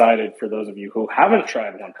super excited for those of you who haven't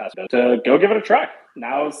tried 1Password to go give it a try.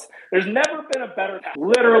 There's never been a better,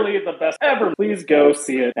 literally the best ever. Please go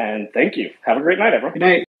see it. And thank you. Have a great night, everyone. Good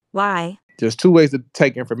night. Why? There's two ways to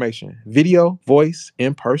take information: video, voice,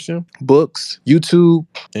 in person, books, YouTube,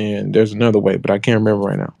 and there's another way, but I can't remember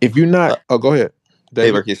right now. If you're not, go ahead. Hey,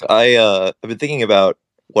 Marquise, I've been thinking about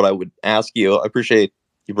what I would ask you. I appreciate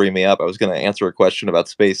you bringing me up. I was going to answer a question about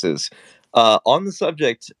Spaces. On the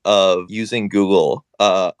subject of using Google,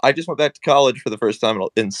 I just went back to college for the first time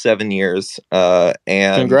in 7 years. And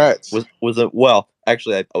congrats. Well,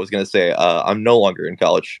 actually, I was going to say I'm no longer in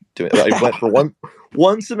college. I went for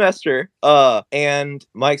one semester. And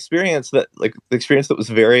my experience the experience that was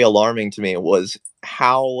very alarming to me was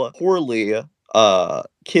how poorly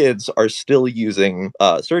kids are still using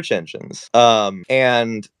search engines.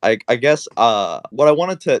 And I guess what I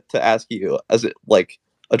wanted to ask you, as it like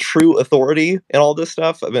a true authority in all this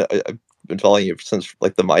stuff. I've been following you since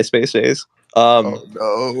like the MySpace days.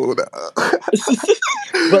 No.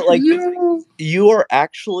 But like you are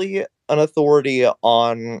actually an authority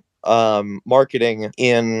on marketing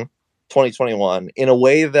in 2021 in a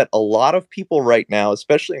way that a lot of people right now,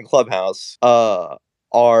 especially in Clubhouse,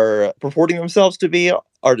 are purporting themselves to be,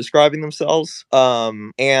 are describing themselves.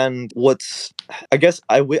 And what's, I guess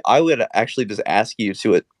I would actually just ask you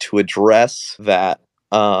to address that,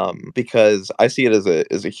 because I see it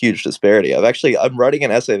as a huge disparity. I'm writing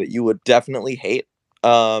an essay that you would definitely hate,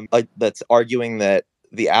 that's arguing that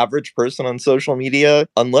the average person on social media,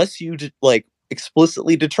 unless you like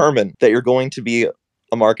explicitly determine that you're going to be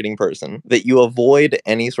a marketing person, that you avoid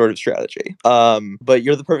any sort of strategy. But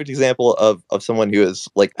you're the perfect example of someone who is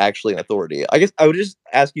like actually an authority. I guess I would just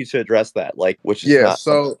ask you to address that, like, which is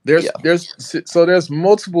not there's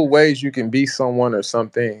multiple ways you can be someone or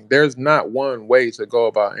something. There's not one way to go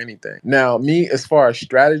about anything. Now, me, as far as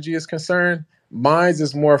strategy is concerned, mine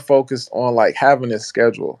is more focused on like having a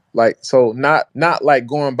schedule. Like, so not like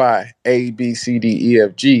going by A, B, C, D, E,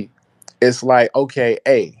 F, G. It's like, okay,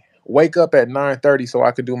 A, wake up at 9:30 so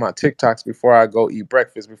I could do my TikToks before I go eat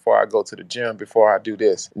breakfast, before I go to the gym, before I do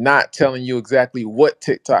this. Not telling you exactly what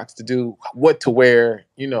TikToks to do, what to wear,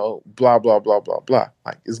 blah, blah, blah, blah, blah.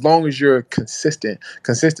 Like, as long as you're consistent,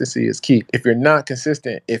 consistency is key. If you're not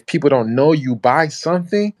consistent, if people don't know you by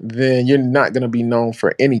something, then you're not going to be known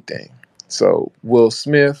for anything. So Will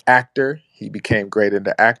Smith, actor, he became great as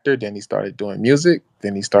an actor. Then he started doing music.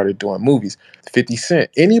 Then he started doing movies. 50 Cent,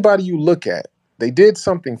 anybody you look at, they did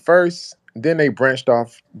something first, then they branched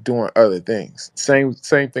off doing other things. Same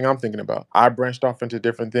thing I'm thinking about. I branched off into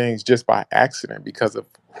different things just by accident because of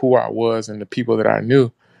who I was and the people that I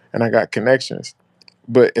knew, and I got connections.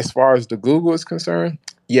 But as far as the Google is concerned,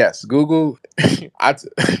 yes, Google, I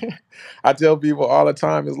tell people all the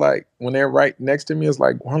time, it's like when they're right next to me, it's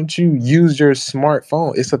like, why don't you use your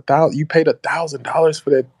smartphone? It's you paid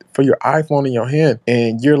 $1,000 for your iPhone in your hand,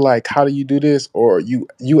 and you're like, how do you do this? Or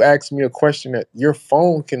you ask me a question that your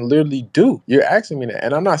phone can literally do. You're asking me that,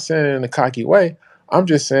 and I'm not saying it in a cocky way. I'm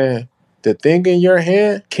just saying the thing in your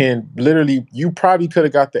hand can literally, you probably could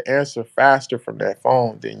have got the answer faster from that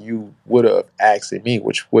phone than you would have asking me,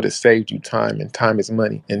 which would have saved you time, and time is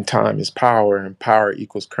money, and time is power, and power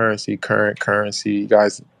equals currency, current currency.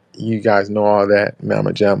 You guys know all that,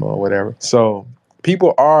 Mama Jamma or whatever. So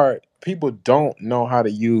people don't know how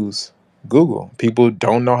to use Google. People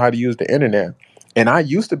don't know how to use the internet. And I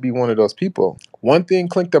used to be one of those people. one thing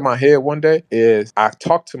clicked in my head one day is I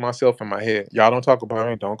talk to myself in my head. Y'all don't talk about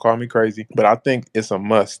me, don't call me crazy, but I think it's a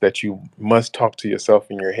must that you must talk to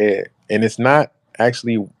yourself in your head. And it's not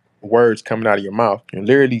actually words coming out of your mouth. You're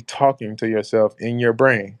literally talking to yourself in your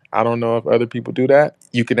brain. I don't know if other people do that.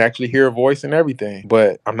 You can actually hear a voice and everything,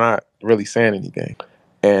 but I'm not really saying anything.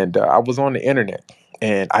 And I was on the internet,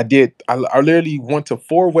 and I literally went to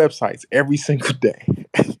 4 websites every single day.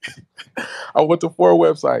 I went to 4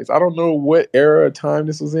 websites. I don't know what era of time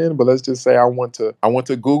this was in, but let's just say I went to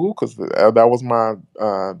Google, because that was my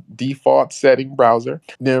default setting browser.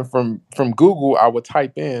 Then from Google, I would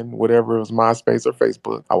type in whatever was MySpace or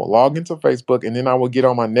Facebook. I would log into Facebook, and then I would get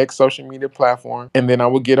on my next social media platform, and then I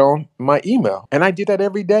would get on my email. And I did that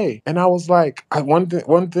every day. And I was like, one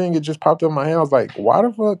thing it just popped up in my head. I was like, why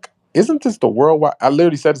the fuck? Isn't this the worldwide? I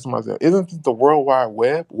literally said this to myself. Isn't this the World Wide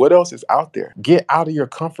Web? What else is out there? Get out of your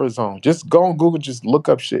comfort zone. Just go on Google. Just look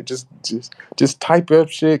up shit. Just type up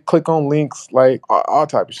shit. Click on links. Like all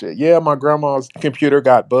type of shit. Yeah, my grandma's computer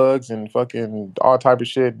got bugs and fucking all type of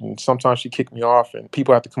shit. And sometimes she kicked me off, and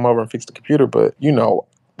people have to come over and fix the computer. But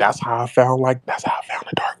that's how I found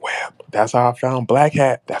the dark web. That's how I found Black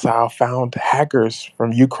Hat. That's how I found hackers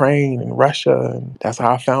from Ukraine and Russia. And that's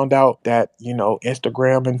how I found out that,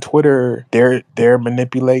 Instagram and Twitter, they're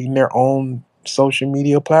manipulating their own social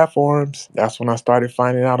media platforms. That's when I started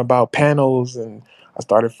finding out about panels, and I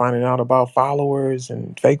started finding out about followers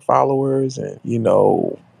and fake followers, and,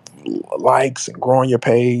 likes and growing your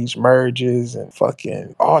page, merges, and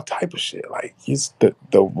fucking all type of shit. Like, it's the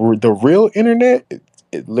real internet.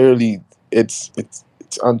 It literally, it's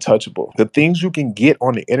untouchable. The things you can get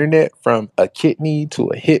on the internet, from a kidney to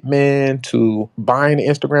a hitman to buying an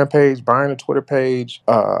Instagram page, buying a Twitter page,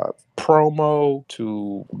 promo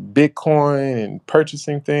to Bitcoin and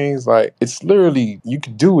purchasing things, like, it's literally, you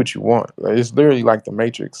can do what you want. Like, it's literally like the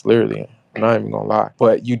Matrix, literally. I'm not even gonna lie.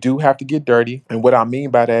 But you do have to get dirty. And what I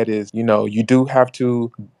mean by that is, you do have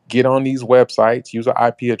to get on these websites, use an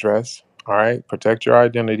IP address. All right, protect your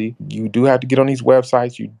identity. You do have to get on these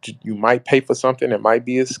websites. You might pay for something that might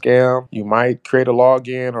be a scam. You might create a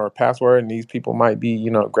login or a password, and these people might be,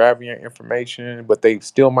 grabbing your information, but they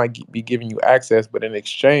still might be giving you access. But in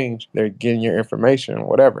exchange, they're getting your information,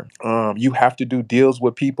 whatever. You have to do deals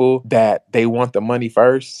with people that they want the money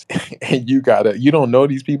first, and you don't know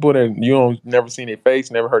these people, and you don't never seen their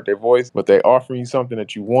face, never heard their voice, but they offering you something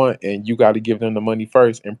that you want, and you got to give them the money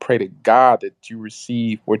first and pray to God that you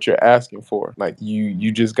receive what you're asking for. Like,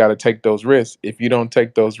 you just got to take those risks. If you don't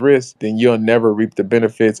take those risks, then you'll never reap the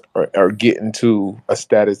benefits or get into a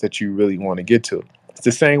status that you really want to get to. It's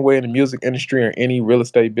the same way in the music industry or any real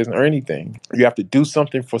estate business or anything. You have to do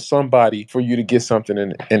something for somebody for you to get something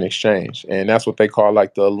in exchange. And that's what they call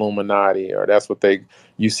like the Illuminati, or that's what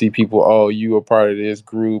you see people, oh, you are part of this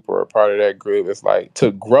group or a part of that group. It's like,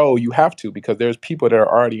 to grow, you have to, because there's people that are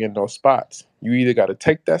already in those spots. You either got to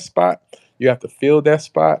take that spot, you have to fill that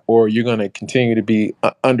spot, or you're going to continue to be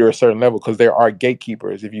under a certain level, because there are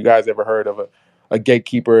gatekeepers. If you guys ever heard of a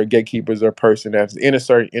gatekeeper is a person that's in a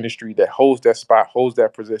certain industry that holds that spot, holds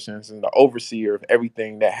that position, and the overseer of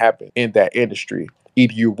everything that happens in that industry.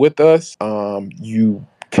 Either you're with us,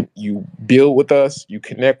 you build with us, you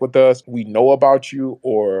connect with us, we know about you,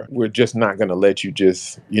 or we're just not going to let you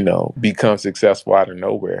just, become successful out of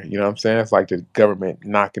nowhere. You know what I'm saying? It's like the government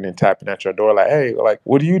knocking and tapping at your door like, hey, like,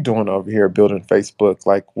 what are you doing over here building Facebook?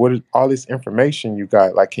 Like, what is all this information you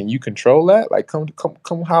got? Like, can you control that? Like,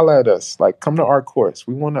 come holler at us. Like, come to our course.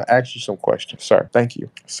 We want to ask you some questions, sir. Thank you.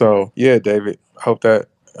 So, yeah, David, hope that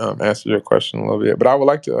answered your question a little bit, but I would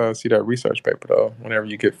like to see that research paper though. Whenever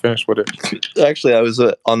you get finished with it. Actually, I was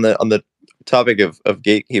on the topic of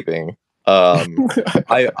gatekeeping.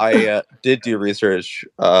 I did do research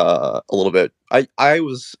a little bit. I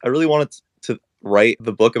really wanted to write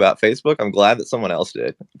the book about Facebook. I'm glad that someone else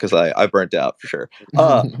did, because I burnt out for sure.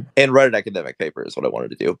 And write an academic paper is what I wanted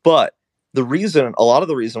to do, but a lot of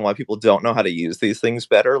the reason why people don't know how to use these things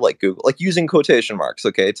better, like Google, like using quotation marks,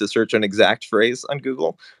 okay, to search an exact phrase on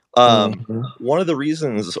Google. One of the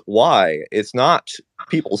reasons why, it's not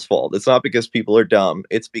people's fault. It's not because people are dumb.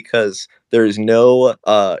 It's because there is no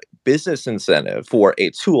business incentive for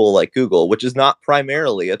a tool like Google, which is not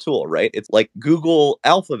primarily a tool, right? It's like Google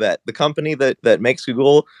Alphabet, the company that makes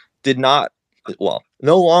Google, no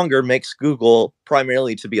longer makes Google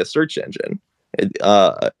primarily to be a search engine.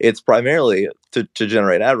 It's primarily to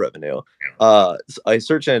generate ad revenue. A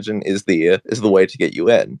search engine is the way to get you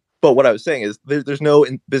in. But what I was saying is there's no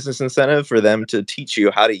business incentive for them to teach you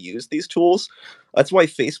how to use these tools. That's why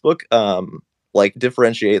Facebook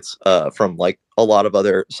differentiates from like a lot of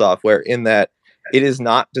other software, in that it is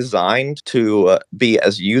not designed to be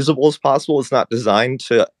as usable as possible. It's not designed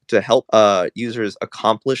to help users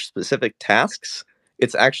accomplish specific tasks.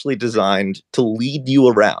 It's actually designed to lead you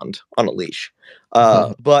around on a leash.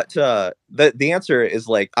 But the answer is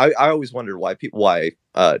like I always wondered why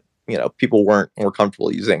people weren't more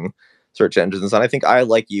comfortable using search engines, and I think I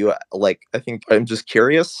I think I'm just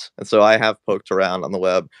curious, and so I have poked around on the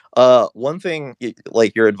web. One thing,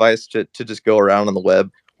 like your advice to just go around on the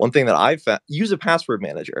web. One thing that I've found, use a password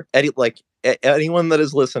manager. Anyone that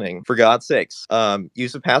is listening, for God's sakes,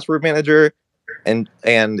 use a password manager and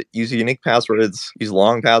use unique passwords, use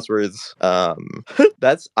long passwords.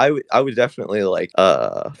 That's I would definitely like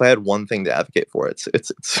if I had one thing to advocate for, it's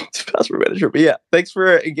password manager. But yeah, thanks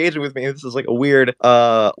for engaging with me. This is like a weird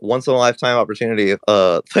once in a lifetime opportunity.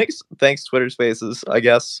 Thanks Twitter Spaces, I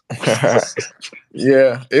guess.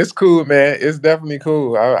 Yeah, it's cool, man. It's definitely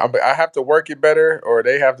cool. I have to work it better, or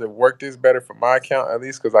they have to work this better for my account at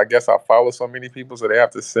least, because I guess I follow so many people, so they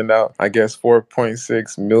have to send out, I guess,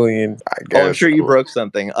 4.6 million. I guess. Oh, I'm sure you broke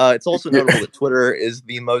something. It's also notable that Twitter is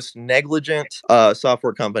the most negligent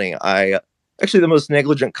software company the most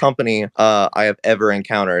negligent company I have ever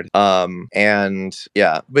encountered. And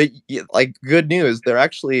yeah, but like good news, they're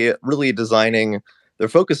actually really they're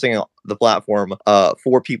focusing on the platform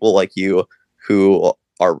for people like you who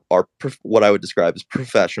are what I would describe as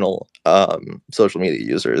professional social media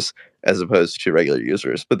users as opposed to regular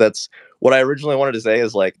users. But that's what I originally wanted to say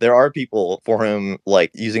is like there are people for whom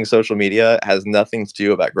like using social media has nothing to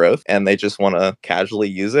do about growth and they just want to casually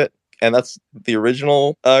use it. And that's the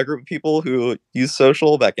original group of people who use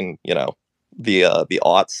social back in, the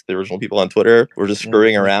aughts, the original people on Twitter were just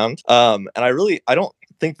screwing around. And I don't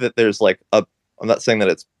think that there's like I'm not saying that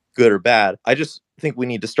it's good or bad. I just think we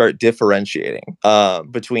need to start differentiating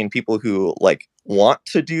between people who like want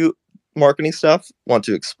to do marketing stuff, want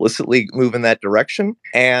to explicitly move in that direction,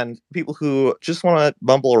 and people who just want to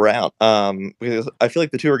bumble around. Because I feel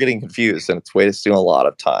like the two are getting confused, and it's wasting a lot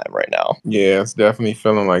of time right now. Yeah, it's definitely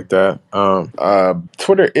feeling like that.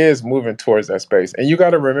 Twitter is moving towards that space, and you got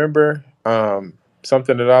to remember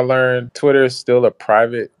something that I learned: Twitter is still a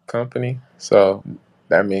private company, so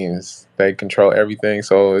that means they control everything.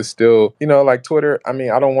 So it's still, like Twitter. I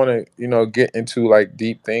mean, I don't want to, get into like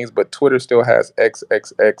deep things, but Twitter still has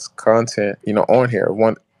XXX content, on here.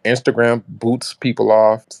 Instagram boots people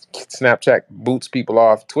off. Snapchat boots people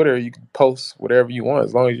off. Twitter, you can post whatever you want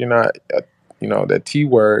as long as you're not, that T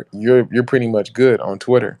word. You're pretty much good on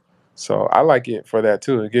Twitter. So I like it for that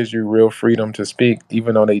too. It gives you real freedom to speak,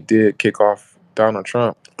 even though they did kick off Donald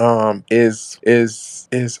Trump. What's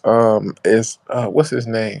his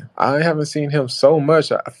name? I haven't seen him so much.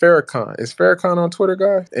 Farrakhan. Is Farrakhan on Twitter,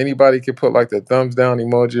 guys? Anybody can put like the thumbs down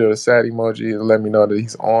emoji or the sad emoji and let me know that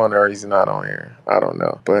he's on or he's not on here. I don't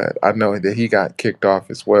know, but I know that he got kicked off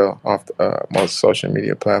as well off most social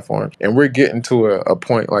media platforms, and we're getting to a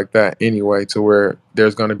point like that anyway, to where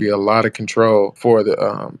there's going to be a lot of control for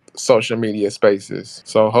the social media spaces.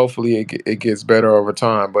 So hopefully it gets better over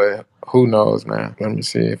time, but who knows, man. Let me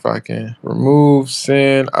see if I can remove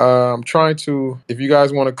send. I'm trying to, if you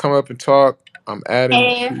guys want to come up and talk, I'm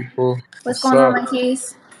adding people. What's going on, my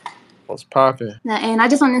case? What's popping? And I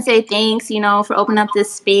just want to say thanks, for opening up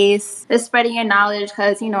this space, for spreading your knowledge,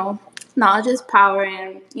 because, knowledge is power,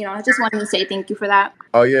 and, I just wanted to say thank you for that.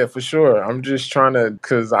 Oh yeah, for sure. I'm just trying to,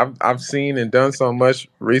 because I've seen and done so much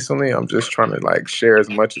recently. I'm just trying to like share as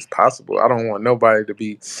much as possible. I don't want nobody to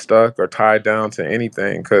be stuck or tied down to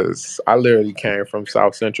anything, because I literally came from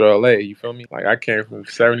South Central LA. You feel me? Like I came from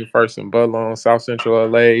 71st and Budlong, South Central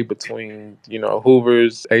LA, between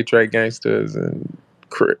Hoovers, A-Tray gangsters, and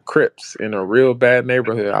Crips, in a real bad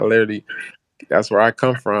neighborhood. That's where I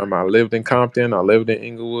come from. I lived in Compton. I lived in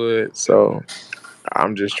Inglewood. So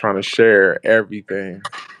I'm just trying to share everything.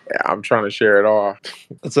 I'm trying to share it all.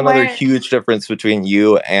 That's another huge difference between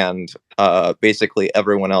you and basically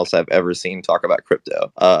everyone else I've ever seen talk about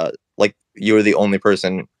crypto. Like you are the only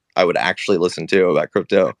person I would actually listen to about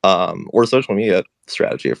crypto, or social media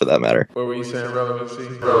strategy for that matter. What were you saying, relevancy?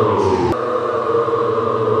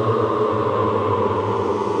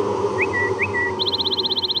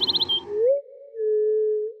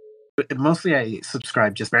 Mostly I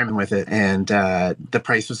subscribed, just experimenting with it, and the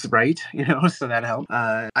price was right, so that helped.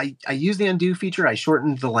 I use the undo feature. I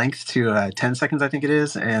shortened the length to 10 seconds, I think it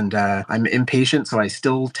is, and I'm impatient, so I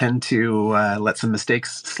still tend to let some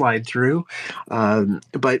mistakes slide through.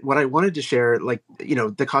 But what I wanted to share,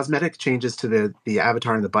 the cosmetic changes to the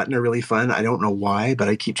avatar and the button are really fun. I don't know why, but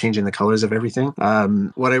I keep changing the colors of everything.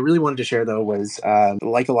 What I really wanted to share, though, was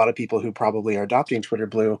like a lot of people who probably are adopting Twitter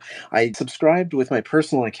Blue, I subscribed with my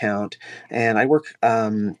personal account and I work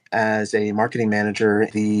as a marketing manager in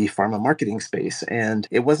the pharma marketing space. And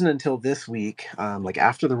it wasn't until this week, like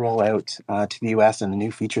after the rollout to the US and the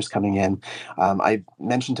new features coming in, I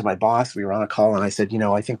mentioned to my boss, we were on a call, and I said,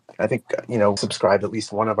 I think subscribe at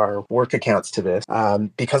least one of our work accounts to this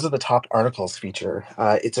because of the top articles feature.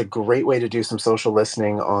 It's a great way to do some social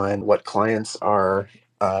listening on what clients are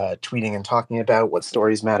tweeting and talking about, what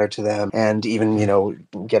stories matter to them, and even,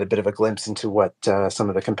 get a bit of a glimpse into what some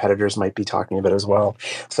of the competitors might be talking about as well.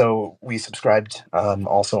 So we subscribed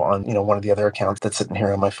also on, one of the other accounts that's sitting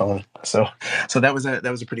here on my phone. So that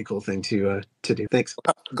was a pretty cool thing to do. Thanks.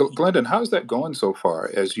 Glendon, how's that going so far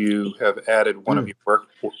as you have added one of your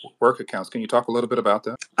work accounts? Can you talk a little bit about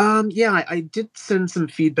that? Yeah, I did send some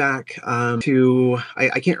feedback to,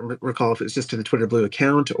 I can't recall if it's just to the Twitter Blue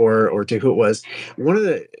account or to who it was.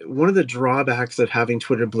 One of the drawbacks of having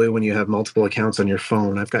Twitter Blue when you have multiple accounts on your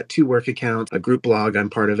phone, I've got 2 work accounts, a group blog I'm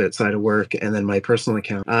part of outside of work, and then my personal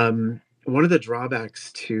account. One of the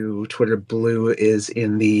drawbacks to Twitter Blue is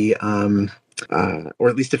in the or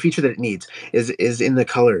at least a feature that it needs is in the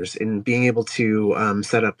colors, in being able to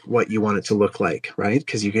set up what you want it to look like, right?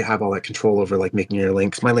 Because you can have all that control over like making your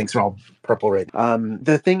links. My links are all purple right.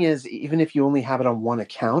 The thing is, even if you only have it on one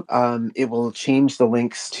account, it will change the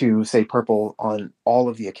links to say purple on all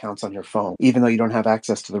of the accounts on your phone, even though you don't have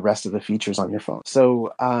access to the rest of the features on your phone.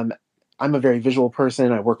 So I'm a very visual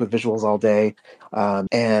person. I work with visuals all day.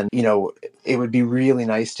 And, it would be really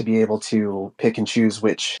nice to be able to pick and choose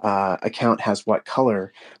which account has what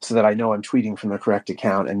color so that I know I'm tweeting from the correct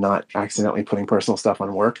account and not accidentally putting personal stuff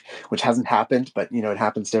on work, which hasn't happened, but, it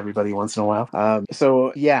happens to everybody once in a while.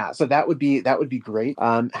 So that would be great.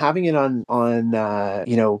 Having it on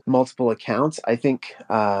multiple accounts, I think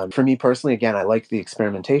for me personally, again, I like the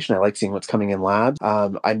experimentation. I like seeing what's coming in labs.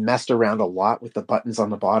 I messed around a lot with the buttons on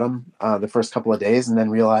the bottom the first couple of days, and then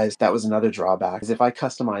realized that was another drawback. Is if I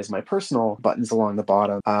customize my personal buttons along the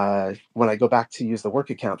bottom, when I go back to use the work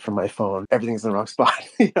account from my phone, everything's in the wrong spot,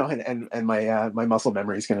 and my muscle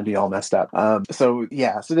memory is going to be all messed up. So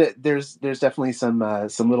there's definitely some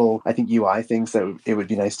little, I think, UI things that it would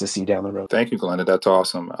be nice to see down the road. Thank you, Glenda. That's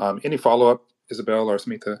awesome. Any follow up, Isabel or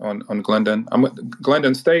Smitha, on Glendon?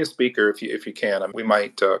 Glendon, stay a speaker if you can. We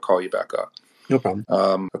might call you back up. No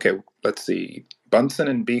problem. Okay, let's see. Bunsen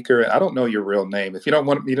and Beaker. I don't know your real name. If you don't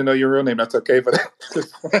want me to know your real name, that's okay. But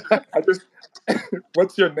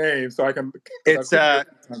what's your name so I can? It's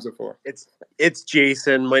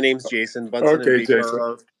Jason. My name's Jason. Bunsen and Beaker.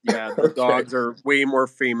 Jason. The dogs are way more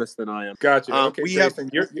famous than I am. Gotcha. Okay,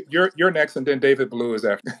 Jason, you're next, and then David Blue is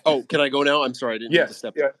after. Oh, can I go now? I'm sorry, I didn't need to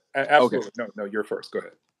step. Yeah, absolutely. Okay. No, you're first. Go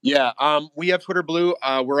ahead. Yeah, we have Twitter Blue.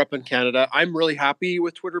 We're up in Canada. I'm really happy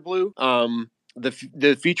with Twitter Blue.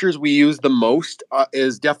 The features we use the most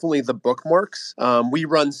is definitely the bookmarks. We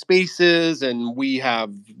run Spaces, and we're a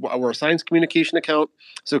science communication account.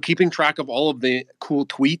 So keeping track of all of the cool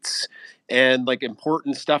tweets and like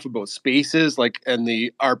important stuff about Spaces,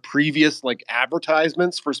 and our previous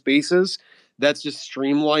advertisements for Spaces. That's just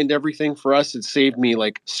streamlined everything for us. It saved me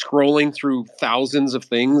scrolling through thousands of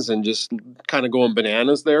things and just kind of going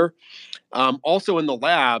bananas there. Also in the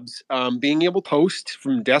labs, being able to post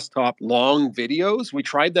from desktop long videos. We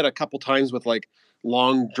tried that a couple times with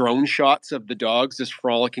long drone shots of the dogs just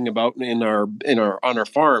frolicking about on our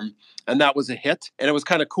farm, and that was a hit. And it was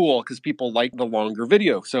kind of cool because people like the longer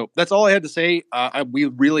video. So that's all I had to say. We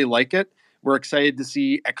really like it. We're excited to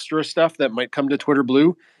see extra stuff that might come to Twitter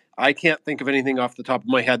Blue. I can't think of anything off the top of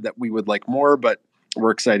my head that we would like more, but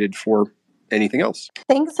we're excited for anything else.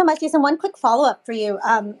 Thanks so much, Jason. One quick follow-up for you.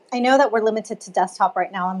 I know that we're limited to desktop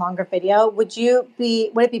right now on longer video. Would it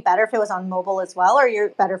be better if it was on mobile as well, or you're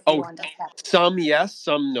better for you on desktop? Some yes,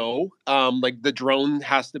 some no. The drone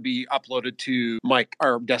has to be uploaded to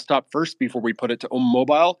our desktop first before we put it to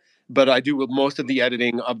mobile. But I do most of the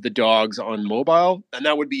editing of the dogs on mobile, and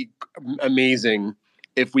that would be amazing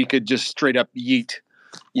if we could just straight up yeet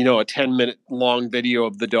a 10-minute long video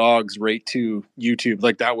of the dogs right to YouTube.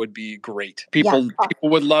 That would be great. People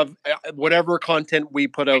would love whatever content we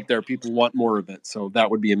put out there. People want more of it. So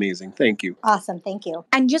that would be amazing. Thank you. Awesome. Thank you.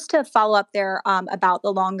 And just to follow up there about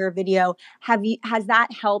the longer video, has that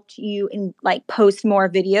helped you in post more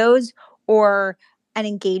videos and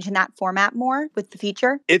engage in that format more with the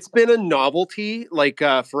feature? It's been a novelty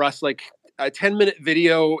for us, a 10-minute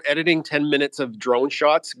video, editing 10 minutes of drone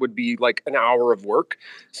shots would be an hour of work.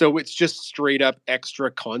 So it's just straight up extra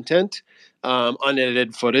content,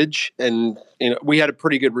 unedited footage. And we had a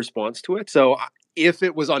pretty good response to it. So if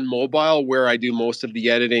it was on mobile where I do most of the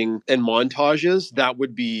editing and montages, that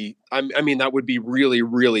would be, that would be really,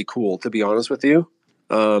 really cool, to be honest with you.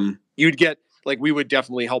 You'd get like we would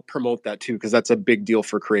definitely help promote that too, because that's a big deal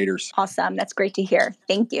for creators. Awesome. That's great to hear.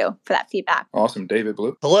 Thank you for that feedback. Awesome. David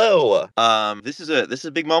Blue. Hello. This is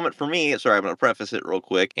a big moment for me. Sorry, I'm gonna preface it real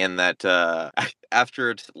quick in that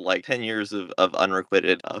after like 10 years of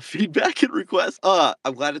unrequited feedback and requests,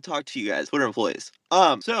 I'm glad to talk to you guys, Twitter employees.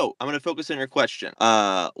 So I'm gonna focus on your question.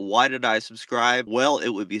 Why did I subscribe? Well, it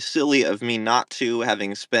would be silly of me not to,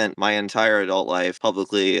 having spent my entire adult life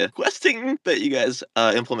publicly requesting that you guys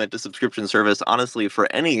implement a subscription service. Honestly,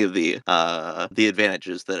 for any of the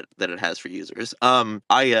advantages that it has for users.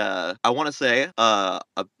 I want to say a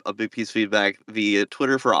big piece of feedback. The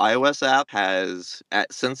Twitter for iOS app has,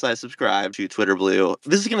 since I subscribed to Twitter Blue.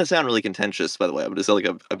 This is gonna sound really contentious, by the way. I'm gonna sound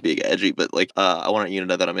like a big edgy, but like I want you to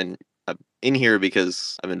know that I'm in here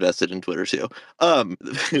because I'm invested in Twitter too.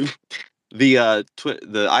 The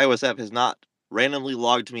iOS app has not randomly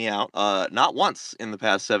logged me out, not once in the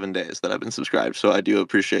past 7 days that I've been subscribed, so I do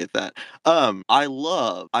appreciate that. I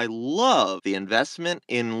love the investment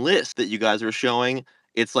in lists that you guys are showing.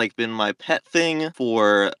 It's like been my pet thing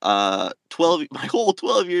for my whole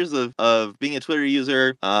 12 years of being a Twitter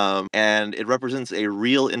user, and it represents a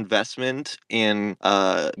real investment in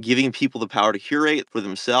giving people the power to curate for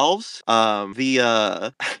themselves. I'm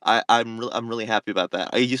really happy about that.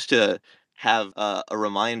 I used to have a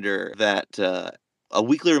reminder that a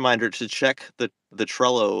weekly reminder to check the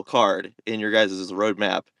Trello card in your guys'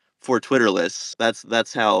 roadmap for Twitter lists.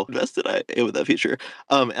 That's how invested I am with that feature.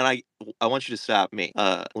 And I want you to stop me.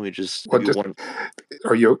 Let me just give you one.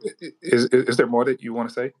 Are you? Is there more that you want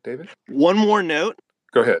to say, David? One more note.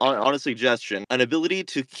 Go ahead. On a suggestion, an ability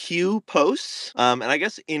to queue posts, and I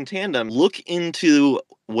guess in tandem, look into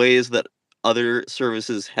ways that other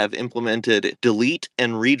services have implemented delete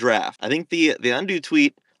and redraft. I think the undo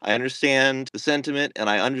tweet, I understand the sentiment and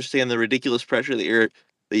I understand the ridiculous pressure that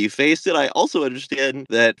you faced it. I also understand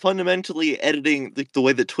that fundamentally editing the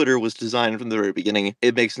way that Twitter was designed from the very beginning,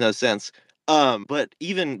 it makes no sense. But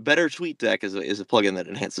even better, TweetDeck is a plugin that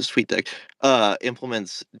enhances TweetDeck,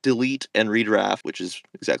 implements delete and redraft, which is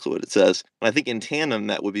exactly what it says. And I think in tandem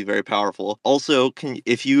that would be very powerful. Also,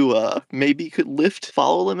 if you maybe could lift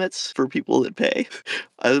follow limits for people that pay.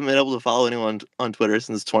 I haven't been able to follow anyone on Twitter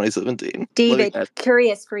since 2017. David,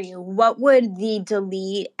 curious for you, what would the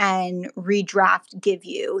delete and redraft give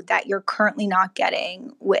you that you're currently not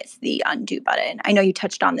getting with the undo button? I know you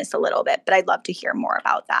touched on this a little bit, but I'd love to hear more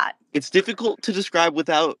about that. It's difficult to describe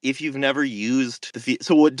if you've never used the feature.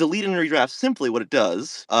 So what delete and redraft, simply what it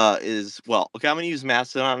does is, well, okay, I'm going to use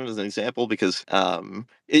Mastodon as an example because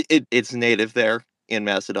it's native there in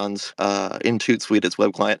Mastodon's in Tootsuite, its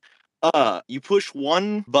web client. You push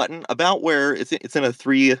one button about where it's in a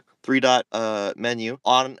three dot menu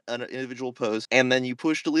on an individual post, and then you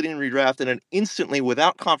push delete and redraft, and it instantly,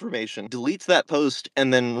 without confirmation, deletes that post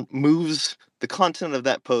and then moves the content of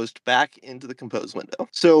that post back into the compose window.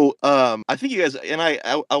 So I think you guys, and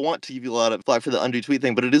I want to give you a lot of flack for the undo tweet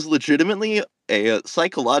thing, but it is legitimately a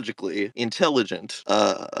psychologically intelligent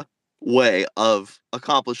way of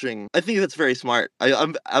accomplishing. I think that's very smart.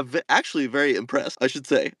 I'm actually very impressed, I should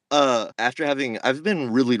say. I've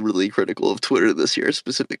been really, really critical of Twitter this year,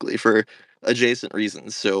 specifically for adjacent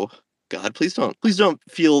reasons. So God, please don't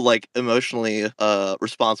feel like emotionally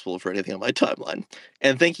responsible for anything on my timeline.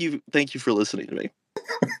 And thank you for listening to me.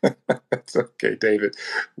 That's okay, David.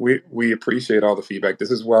 We appreciate all the feedback. This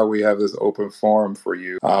is why we have this open forum for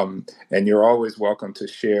you. And you're always welcome to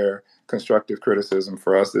share constructive criticism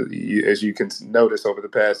for us. As you can notice over the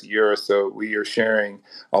past year or so, we are sharing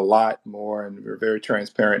a lot more, and we're very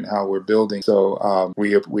transparent in how we're building. So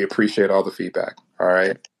we appreciate all the feedback. All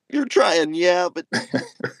right. You're trying, yeah, but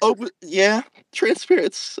yeah,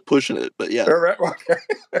 transparent's pushing it, but yeah. All right.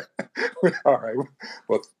 Okay. All right.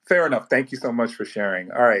 Well, fair enough. Thank you so much for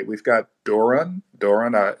sharing. All right, we've got Doran.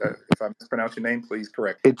 Doran, if I mispronounce your name, please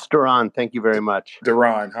correct. It's Duran. Thank you very much.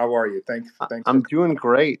 Duran, how are you? Thanks. I'm doing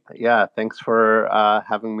great. Yeah, thanks for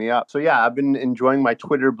having me up. So yeah, I've been enjoying my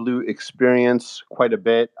Twitter Blue experience quite a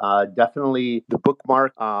bit. Definitely the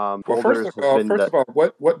bookmark. Well, first of all,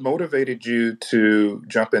 what motivated you to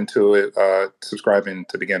jump into it, subscribing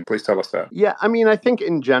to begin? Please tell us that. Yeah, I mean, I think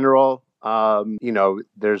in general,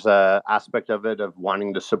 there's a aspect of it of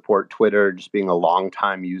wanting to support Twitter, just being a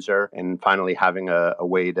long-time user and finally having a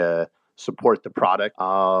way to support the product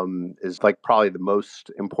is like probably the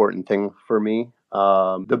most important thing for me.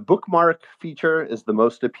 The bookmark feature is the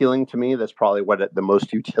most appealing to me. That's probably the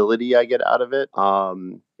most utility I get out of it.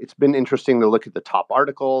 It's been interesting to look at the top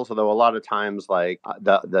articles, although a lot of times, like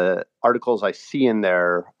the articles I see in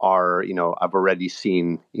there are, I've already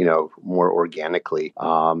seen, more organically.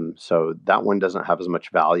 So that one doesn't have as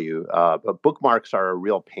much value. But bookmarks are a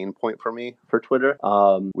real pain point for me for Twitter,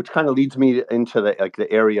 which kind of leads me into the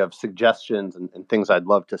area of suggestions and things I'd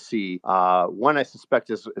love to see. One I suspect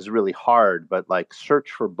is really hard, but like search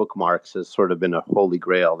for bookmarks has sort of been a holy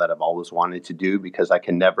grail that I've always wanted to do, because I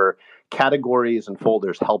can never categories and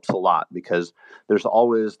folders helps a lot, because there's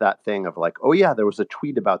always that thing of like, oh yeah, there was a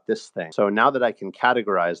tweet about this thing. So now that I can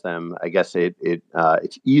categorize them, I guess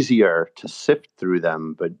it's easier to sift through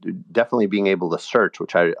them, but definitely being able to search,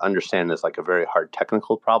 which I understand is like a very hard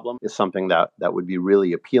technical problem, is something that would be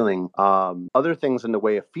really appealing. Other things in the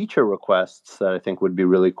way of feature requests that I think would be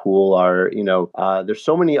really cool are, there's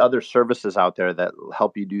so many other services out there that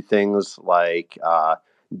help you do things like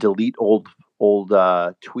delete old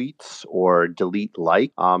tweets or delete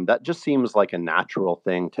that just seems like a natural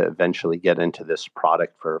thing to eventually get into this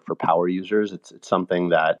product for power users. It's something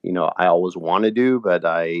that I always want to do, but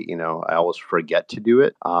I always forget to do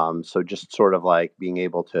it. So just sort of like being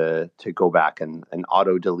able to go back and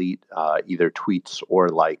auto delete either tweets or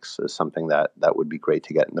likes is something that would be great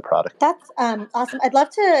to get in the product. That's awesome. I'd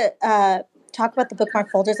love to talk about the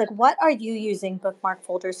bookmark folders. Like, what are you using bookmark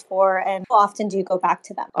folders for, and how often do you go back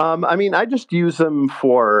to them? I just use them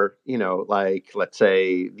for, like, let's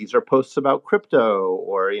say these are posts about crypto,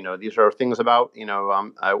 or, these are things about,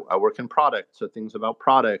 I work in product, so things about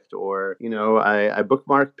product, or, I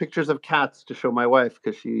bookmark pictures of cats to show my wife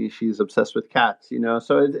because she's obsessed with cats,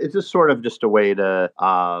 so it's just sort of just a way to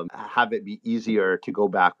have it be easier to go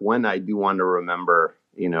back when I do want to remember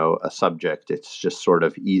a subject. It's just sort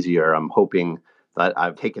of easier. I'm hoping that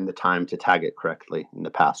I've taken the time to tag it correctly in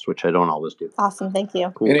the past, which I don't always do. Awesome. Thank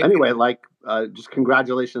you. Cool. Anyway, just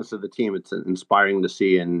congratulations to the team. It's inspiring to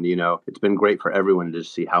see. And, it's been great for everyone to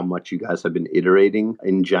see how much you guys have been iterating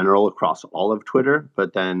in general across all of Twitter.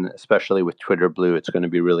 But then especially with Twitter Blue, it's going to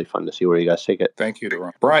be really fun to see where you guys take it. Thank you,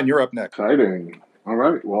 Deron. Brian, you're up next. Exciting. All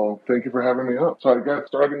right. Well, thank you for having me up. So I guess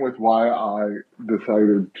starting with why I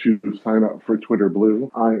decided to sign up for Twitter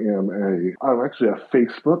Blue, I'm actually a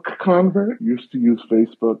Facebook convert. Used to use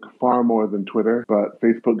Facebook far more than Twitter, but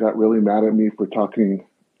Facebook got really mad at me for talking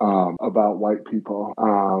about white people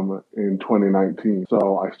in 2019.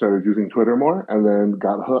 So I started using Twitter more, and then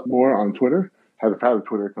got hooked more on Twitter. Had a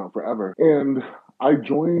Twitter account forever. And I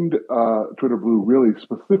joined Twitter Blue really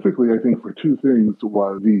specifically, I think, for two things.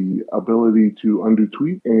 Was the ability to undo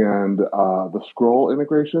tweet and the scroll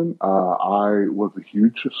integration. I was a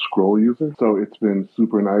huge scroll user, so it's been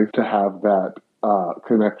super nice to have that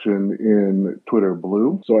connection in Twitter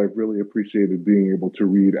Blue. So I've really appreciated being able to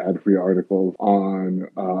read ad-free articles on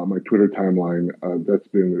my Twitter timeline. That's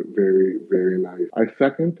been very, very nice. I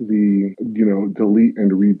second the, delete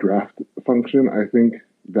and redraft function. I think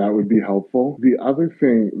that would be helpful. The other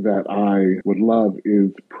thing that I would love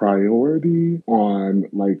is priority on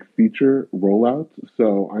feature rollouts.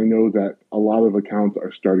 So I know that a lot of accounts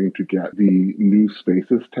are starting to get the new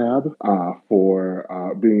spaces tab for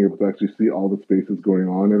being able to actually see all the spaces going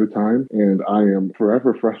on at a time. And I am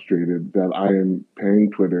forever frustrated that I am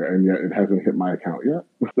paying Twitter and yet it hasn't hit my account yet.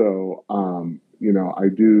 So,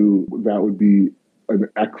 that would be an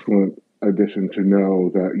excellent addition to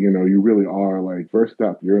know that, you really are first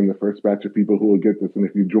up. You're in the first batch of people who will get this. And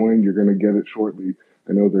if you join, you're going to get it shortly.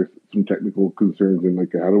 I know there's some technical concerns in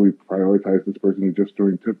how do we prioritize this person who just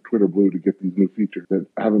joined Twitter Blue to get these new features that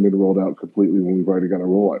haven't been rolled out completely when we've already got a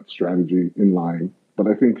rollout strategy in line. But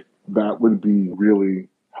I think that would be really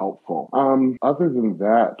helpful. Other than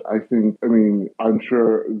that, I'm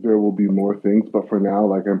sure there will be more things, but for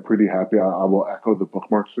now, I'm pretty happy. I will echo the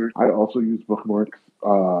bookmark search. I also use bookmarks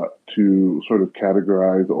to sort of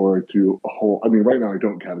categorize or to hold. Right now I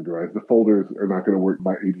don't categorize. The folders are not going to work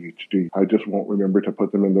by ADHD. I just won't remember to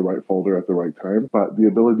put them in the right folder at the right time. But the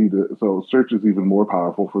ability so search is even more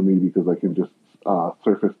powerful for me because I can just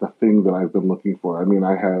surface the thing that I've been looking for.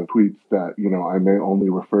 I have tweets that, I may only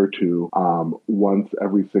refer to once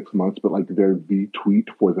every 6 months, but they're the tweet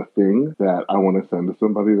for the thing that I want to send to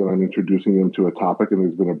somebody, that I'm introducing them to a topic, and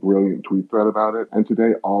there's been a brilliant tweet thread about it. And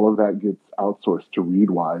today, all of that gets outsourced to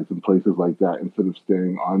Readwise and places like that instead of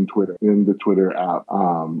staying on Twitter, in the Twitter app.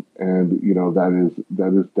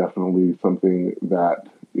 That is definitely something that,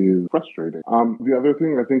 is frustrating. The other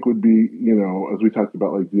thing I think would be, as we talked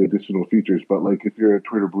about, like the additional features, but like if you're a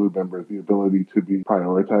Twitter Blue member, the ability to be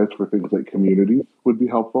prioritized for things like communities would be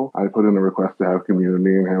helpful. I put in a request to have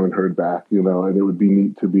community and haven't heard back, and it would be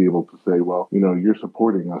neat to be able to say, well, you're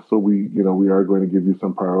supporting us, so we are going to give you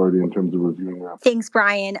some priority in terms of reviewing them. Thanks,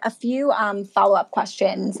 Brian. A few follow-up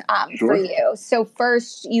questions for you. So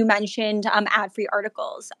first, you mentioned ad-free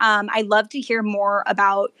articles. I'd love to hear more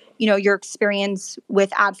about, your experience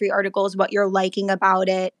with ad-free articles, what you're liking about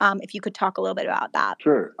it. If you could talk a little bit about that.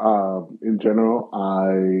 Sure. In general,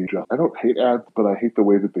 I don't hate ads, but I hate the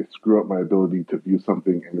way that they screw up my ability to view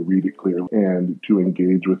something and read it clearly and to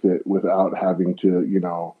engage with it without having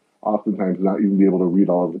to, oftentimes not even be able to read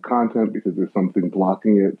all of the content because there's something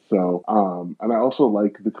blocking it. So, and I also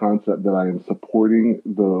like the concept that I am supporting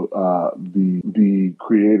the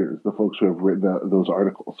creators, the folks who have written those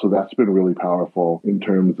articles. So that's been really powerful in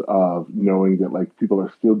terms of knowing that like people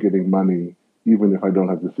are still getting money even if I don't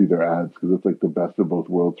have to see their ads, because it's like the best of both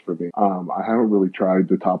worlds for me. I haven't really tried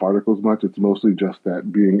the top articles much. It's mostly just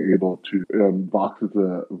that being able to, Vox is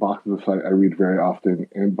a site I read very often,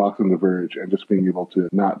 and Vox and The Verge, and just being able to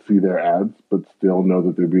not see their ads, but still know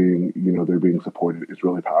that they're being supported is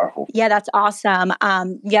really powerful. Yeah, that's awesome.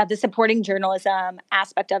 The supporting journalism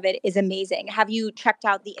aspect of it is amazing. Have you checked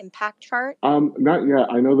out the impact chart? Not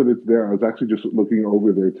yet. I know that it's there. I was actually just looking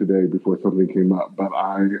over there today before something came up, but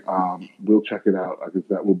I will check it out. I think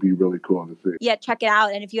that will be really cool to see. Yeah, check it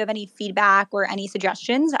out. And if you have any feedback or any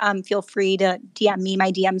suggestions, feel free to DM me.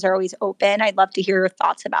 My DMs are always open. I'd love to hear your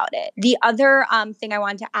thoughts about it. The other thing I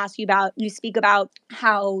wanted to ask you about, you speak about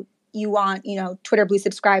how you want, Twitter Blue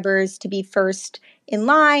subscribers to be first in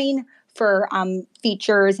line for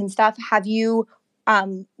features and stuff. Have you,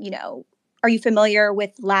 are you familiar with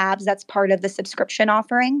Labs that's part of the subscription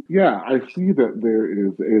offering? Yeah, I see that there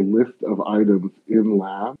is a list of items in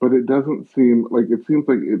Lab, but it doesn't seem like it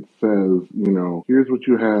says, here's what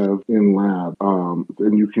you have in Lab,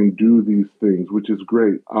 and you can do these things, which is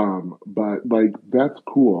great. But like that's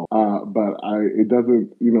cool. But it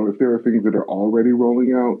doesn't, if there are things that are already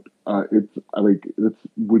rolling out, it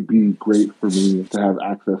would be great for me to have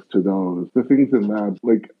access to those. The things in Lab,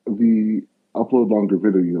 like the upload longer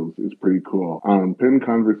videos is pretty cool. Pinned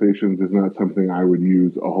conversations is not something I would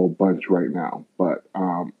use a whole bunch right now, but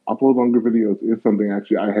upload longer videos is something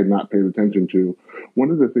actually I had not paid attention to.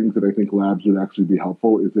 One of the things that I think Labs would actually be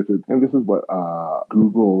helpful is and this is what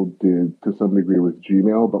Google did to some degree with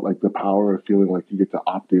Gmail, but like the power of feeling like you get to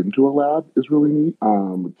opt into a lab is really neat.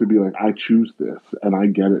 To be like, I choose this and I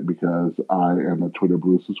get it because I am a Twitter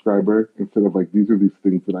Blue subscriber, instead of like, these are these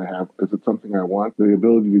things that I have. Is it something I want? The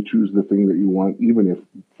ability to choose the thing that you want, even if,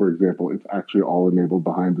 for example, it's actually all enabled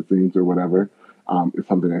behind the scenes or whatever, is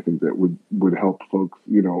something I think that would help folks,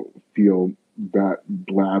 feel that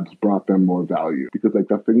Labs brought them more value, because like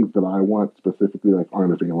the things that I want specifically like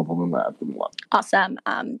aren't available in Labs and what. Awesome.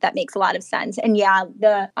 That makes a lot of sense. And yeah,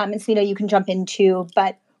 and Selena, you can jump into,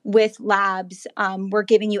 but with Labs, we're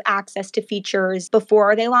giving you access to features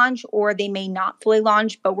before they launch, or they may not fully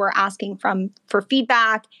launch, but we're asking for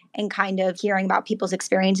feedback and kind of hearing about people's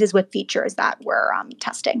experiences with features that we're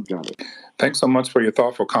testing. Got it. Thanks so much for your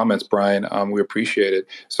thoughtful comments, Brian. We appreciate it.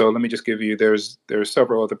 So let me just give you, there's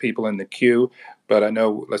several other people in the queue, but I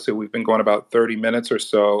know, let's say we've been going about 30 minutes or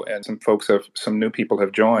so, and some new people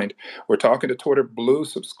have joined. We're talking to Twitter Blue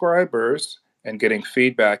subscribers and getting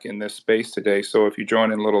feedback in this space today. So if you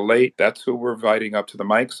join in a little late, that's who we're inviting up to the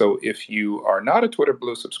mic. So if you are not a Twitter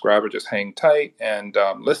Blue subscriber, just hang tight and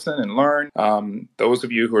listen and learn. Those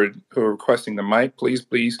of you who are requesting the mic, please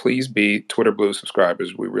be Twitter Blue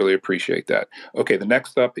subscribers. We really appreciate that. Okay, the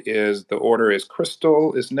next up is, the order is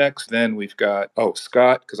Crystal is next. Then we've got,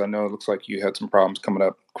 Scott, because I know it looks like you had some problems coming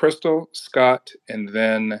up. Crystal, Scott, and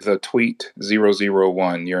then the Tweet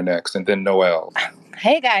 001, you're next, and then Noel.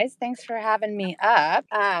 Hey guys, thanks for having me up.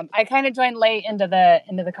 I kind of joined late into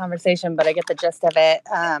the conversation, but I get the gist of it.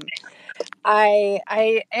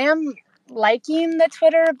 I am liking the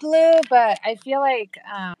Twitter Blue, but I feel like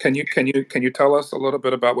Can you tell us a little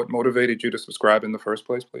bit about what motivated you to subscribe in the first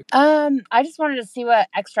place, please? I just wanted to see what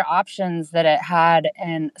extra options that it had,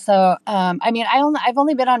 and so I've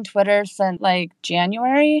only been on Twitter since like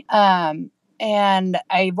January, and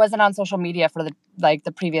I wasn't on social media for the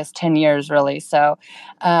previous 10 years really. So,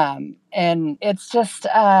 and it's just,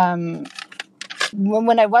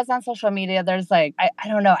 when I was on social media, there's like, I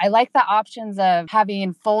don't know. I like the options of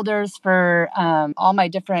having folders for all my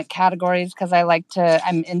different categories because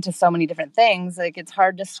I'm into so many different things. Like it's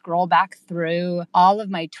hard to scroll back through all of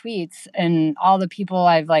my tweets and all the people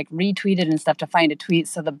I've like retweeted and stuff to find a tweet.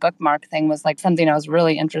 So the bookmark thing was like something I was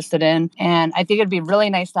really interested in. And I think it'd be really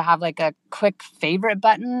nice to have like a quick favorite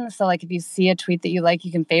button. So like if you see a tweet that you like,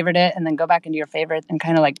 you can favorite it and then go back into your favorites and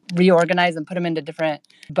kind of like reorganize and put them into different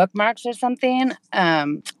bookmarks or something.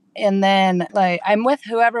 And then like I'm with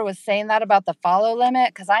whoever was saying that about the follow limit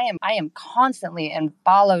because I am constantly in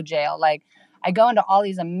follow jail. Like I go into all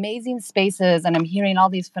these amazing spaces and I'm hearing all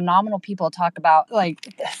these phenomenal people talk about like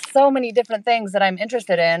so many different things that I'm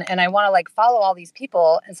interested in. And I want to like follow all these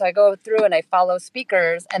people. And so I go through and I follow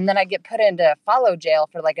speakers and then I get put into follow jail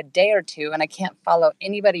for like a day or two and I can't follow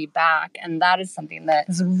anybody back. And that is something that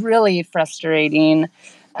is really frustrating.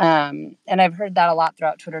 And I've heard that a lot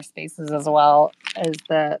throughout Twitter Spaces as well, as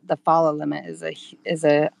the follow limit is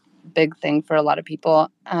a big thing for a lot of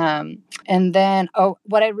people. And then,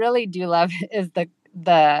 what I really do love is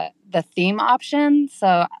the theme option.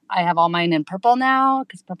 So I have all mine in purple now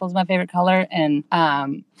because purple is my favorite color, and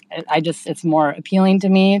it's more appealing to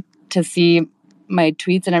me to see my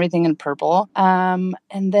tweets and everything in purple. And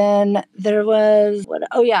then there was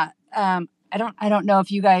I don't know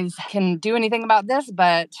if you guys can do anything about this,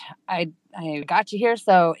 but I got you here.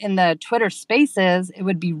 So in the Twitter Spaces, it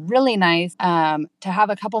would be really nice to have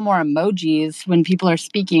a couple more emojis when people are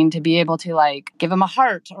speaking to be able to like give them a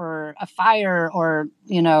heart or a fire or,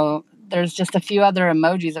 there's just a few other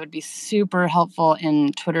emojis that would be super helpful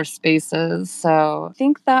in Twitter Spaces. So I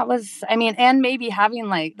think that was, and maybe having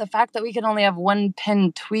like the fact that we could only have one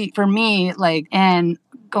pinned tweet for me, like, and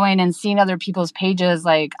going and seeing other people's pages,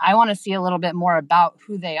 like I want to see a little bit more about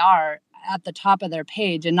who they are at the top of their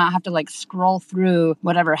page and not have to like scroll through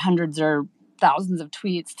whatever hundreds or thousands of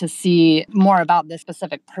tweets to see more about this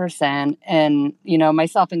specific person. And,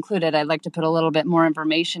 myself included, I'd like to put a little bit more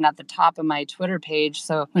information at the top of my Twitter page.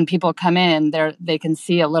 So when people come in there, they can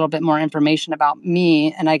see a little bit more information about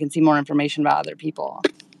me and I can see more information about other people.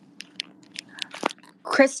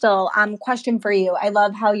 Crystal, question for you. I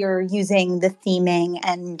love how you're using the theming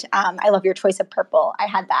and I love your choice of purple. I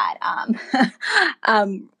had that.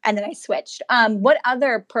 And then I switched. What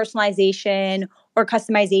other personalization or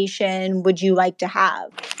customization would you like to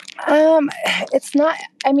have? It's not,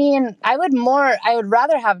 I would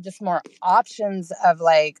rather have just more options of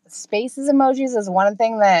like Spaces emojis is one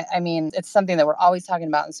thing that, it's something that we're always talking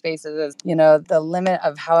about in Spaces is, the limit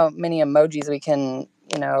of how many emojis we can,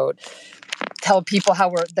 tell people how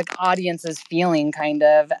the audience is feeling kind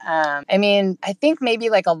of. I think maybe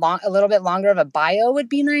like a little bit longer of a bio would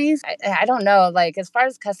be nice. I don't know, like as far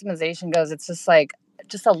as customization goes, it's just like,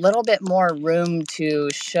 just a little bit more room to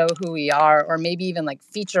show who we are, or maybe even like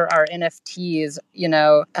feature our NFTs,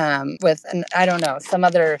 with, I don't know, some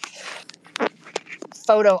other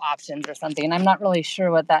photo options or something. I'm not really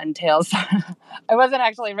sure what that entails. I wasn't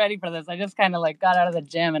actually ready for this. I just kind of like got out of the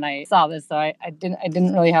gym and I saw this, so I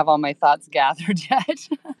didn't really have all my thoughts gathered yet.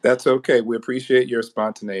 That's okay. We appreciate your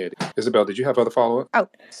spontaneity. Isabel, did you have other follow-up? Oh,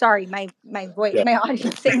 sorry, my voice, my audio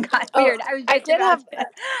thing got weird. I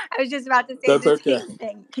was just about to say That's the okay. same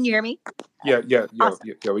thing. Can you hear me? Yeah, Awesome.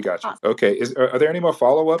 yeah, we got you. Awesome. Okay, are there any more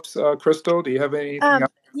follow-ups, Crystal? Do you have anything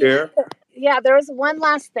else to share? Yeah, there was one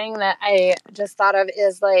last thing that I just thought of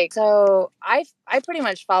is like, so I pretty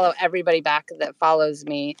much follow everybody back that follows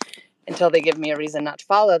me until they give me a reason not to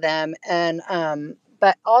follow them. And,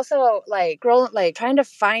 but also like trying to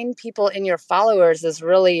find people in your followers is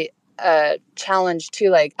really a challenge too.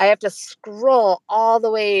 Like I have to scroll all the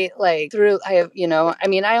way like through. I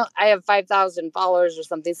have 5,000 followers or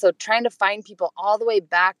something. So trying to find people all the way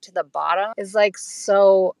back to the bottom is like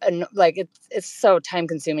so, and like it's so time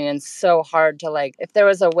consuming and so hard to like. If there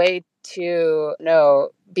was a way to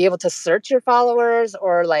be able to search your followers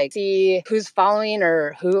or like see who's following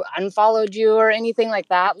or who unfollowed you or anything like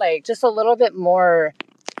that, like just a little bit more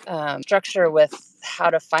structure with how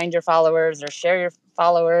to find your followers or share your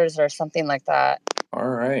followers or something like that. All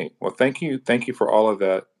right. Well, thank you for all of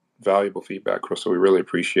that valuable feedback, Crystal. We really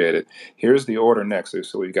appreciate it. Here's the order next.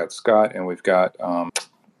 So we've got Scott, and we've got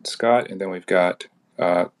Scott, and then we've got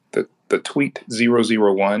the tweet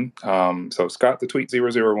 001. So Scott, the tweet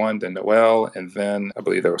 001, then Noel, and then I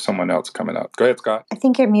believe there was someone else coming up. Go ahead, Scott. I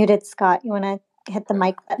think you're muted, Scott. You want to hit the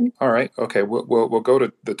mic button? All right. Okay. We'll go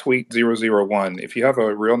to the tweet 001. If you have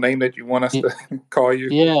a real name that you want us to call you.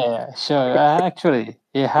 Yeah, sure. Actually,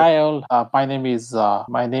 Yeah, hi all. My name is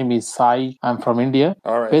Sai. I'm from India.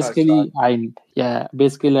 All right. Basically,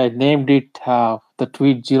 I named it the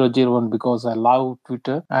tweet 001 because I love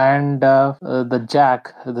Twitter, and the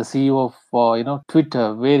Jack, the CEO of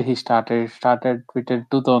Twitter, where he started Twitter in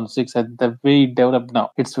 2006, and the way it developed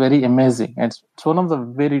now, it's very amazing. And it's one of the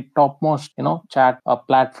very topmost chat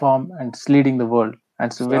platform, and it's leading the world. And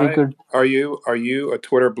it's very Sai, good. are you a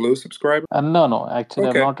Twitter Blue subscriber? No, actually, I'm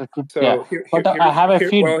Okay. not a Twitter. So But I have a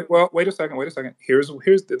feed. well, wait a second. Here's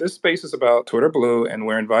this space is about Twitter Blue, and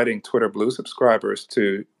we're inviting Twitter Blue subscribers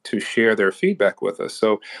to share their feedback with us.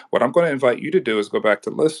 So what I'm going to invite you to do is go back to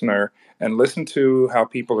listener and listen to how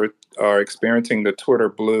people are experiencing the Twitter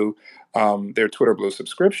Blue, their Twitter Blue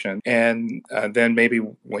subscription, and then maybe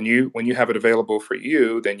when you have it available for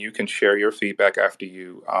you, then you can share your feedback after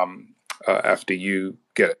you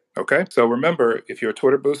get it. Okay. So remember, if you're a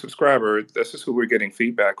Twitter Blue subscriber, this is who we're getting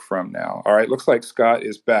feedback from now. All right. Looks like Scott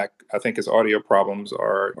is back. I think his audio problems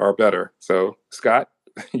are better. So Scott,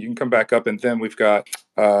 you can come back up, and then we've got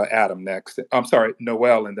Adam next. I'm sorry,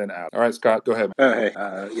 Noel, and then Adam. All right, Scott, go ahead. Oh, hey.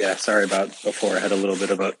 Yeah, sorry about before. I had a little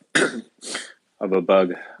bit of a of a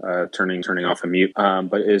bug turning off a mute,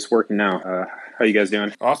 but it's working now. How you guys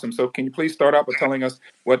doing? Awesome. So can you please start out by telling us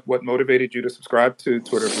what motivated you to subscribe to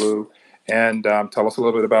Twitter Blue, and tell us a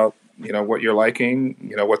little bit about what you're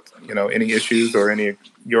liking, any issues or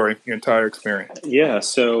your entire experience. Yeah,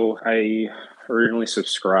 so I originally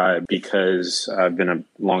subscribed because I've been a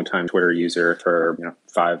longtime Twitter user for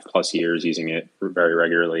 5+ years, using it very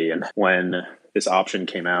regularly, and when this option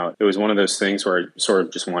came out, it was one of those things where I sort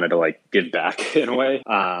of just wanted to give back in a way.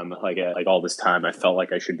 Like all this time, I felt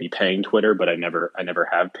like I should be paying Twitter, but I never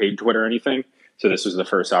have paid Twitter anything. So this was the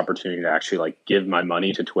first opportunity to actually give my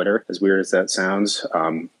money to Twitter, as weird as that sounds.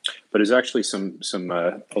 But it's actually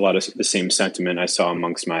a lot of the same sentiment I saw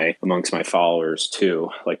amongst my followers too.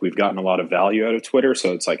 We've gotten a lot of value out of Twitter,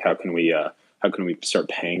 so it's how can we start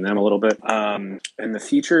paying them a little bit? And the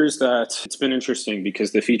features it's been interesting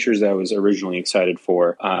because the features that I was originally excited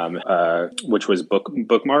for, which was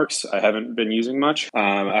bookmarks, I haven't been using much.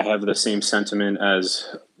 I have the same sentiment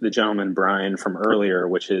as the gentleman Brian from earlier,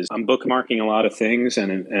 which is I'm bookmarking a lot of things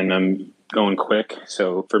and I'm going quick.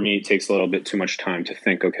 So for me, it takes a little bit too much time to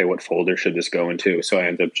think, okay, what folder should this go into? So I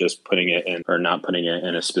end up just putting it in or not putting it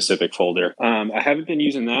in a specific folder. I haven't been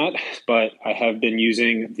using that, but I have been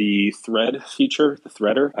using the thread feature, the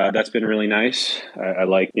threader. That's been really nice. I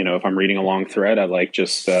like, if I'm reading a long thread, I like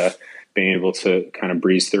just being able to kind of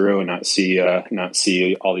breeze through and not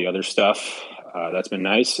see all the other stuff. That's been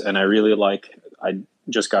nice. And I really I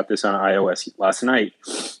just got this on iOS last night,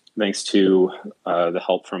 thanks to the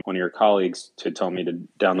help from one of your colleagues to tell me to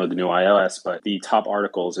download the new iOS. But the top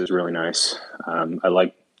articles is really nice. I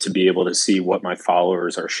like to be able to see what my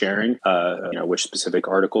followers are sharing, which specific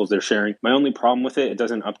articles they're sharing. My only problem with it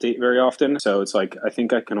doesn't update very often. So it's I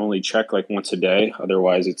think I can only check once a day.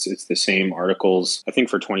 Otherwise, it's the same articles, I think,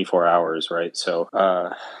 for 24 hours, right? So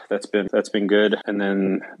that's been good. And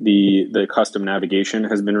then the custom navigation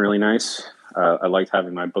has been really nice. I liked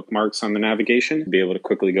having my bookmarks on the navigation, be able to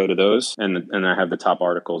quickly go to those. And I have the top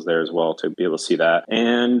articles there as well to be able to see that.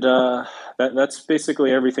 And that's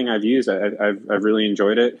basically everything I've used. I've really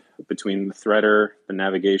enjoyed it. Between the threader, the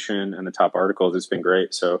navigation, and the top articles, it's been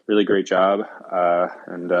great. So really great job,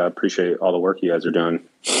 and appreciate all the work you guys are doing.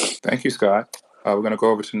 Thank you, Scott. We're going to go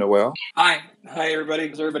over to Noel. Hi, everybody.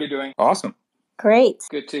 How's everybody doing? Awesome. Great.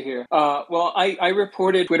 Good to hear. Well, I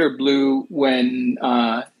reported Twitter Blue when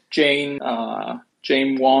Jane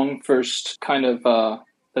Wong first kind of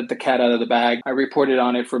let the cat out of the bag. I reported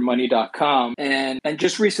on it for money.com. And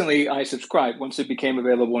just recently I subscribed once it became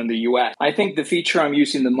available in the US. I think the feature I'm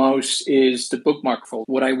using the most is the bookmark folder.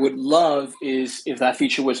 What I would love is if that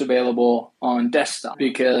feature was available on desktop,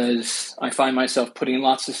 because I find myself putting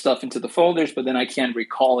lots of stuff into the folders, but then I can't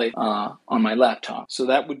recall it on my laptop. So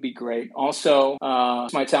that would be great. Also,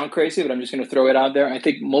 this might sound crazy, but I'm just going to throw it out there. I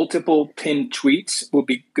think multiple pinned tweets would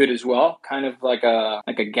be good as well. Kind of like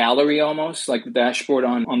a gallery almost, like the dashboard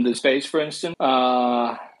on the space, for instance.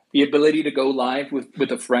 The ability to go live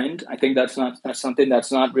with a friend. I think that's something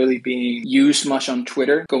that's not really being used much on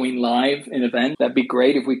Twitter. Going live in an event, that'd be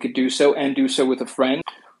great if we could do so, and do so with a friend.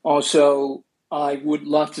 Also, I would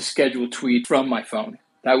love to schedule tweets from my phone.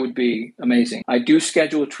 That would be amazing. I do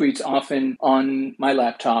schedule tweets often on my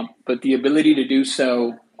laptop, but the ability to do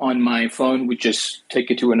so on my phone would just take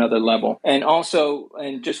it to another level. And also,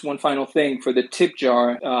 and just one final thing for the tip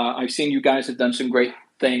jar, I've seen you guys have done some great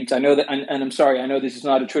things. I know that, and I'm sorry, I know this is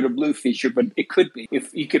not a Twitter Blue feature, but it could be.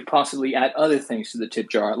 If you could possibly add other things to the tip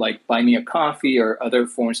jar, like buy me a coffee or other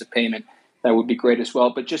forms of payment, that would be great as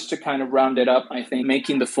well. But just to kind of round it up, I think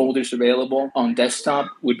making the folders available on desktop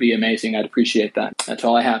would be amazing. I'd appreciate that. That's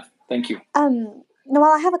all I have. Thank you.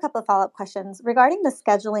 Noel, I have a couple of follow-up questions. Regarding the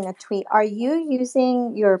scheduling a tweet, are you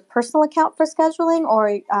using your personal account for scheduling,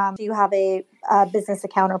 or do you have a business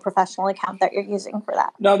account or professional account that you're using for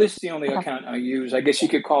that? No, this is the only account I use. I guess you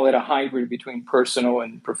could call it a hybrid between personal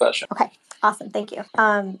and professional. Okay, awesome. Thank you.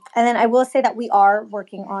 And then I will say that we are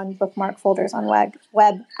working on bookmark folders on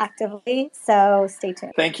web actively, so stay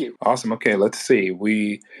tuned. Thank you. Awesome. Okay, let's see.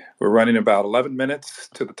 We're running about 11 minutes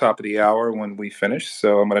to the top of the hour when we finish,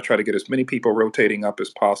 so I'm going to try to get as many people rotating up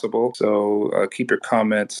as possible. So keep your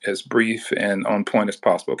comments as brief and on point as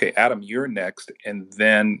possible. Okay, Adam, you're next, and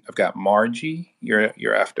then I've got Margie.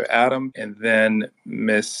 You're after Adam, and then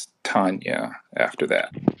Miss Tanya after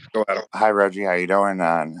that. Go, Adam. Hi, Reggie. How you doing?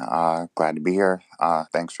 And glad to be here.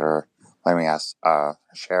 Thanks for letting me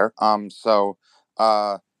share.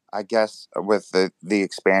 I guess with the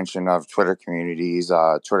expansion of Twitter communities,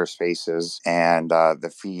 Twitter Spaces, and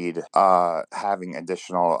the feed, having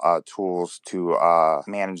additional tools to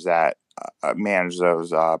manage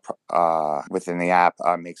those within the app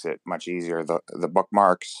makes it much easier. The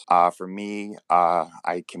bookmarks, for me,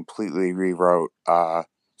 I completely rewrote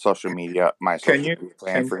social media. My social media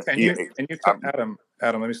plan for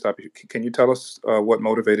Adam, let me stop you. Can you tell us what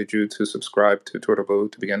motivated you to subscribe to Twitter Blue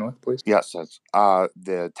to begin with, please? Yes, that's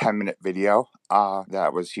the 10-minute video.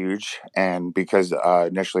 That was huge. And because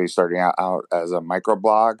initially starting out as a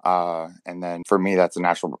microblog, and then for me, that's a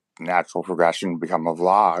natural progression to become a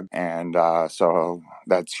vlog. And so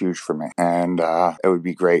that's huge for me. And it would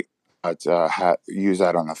be great to use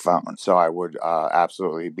that on the phone. So I would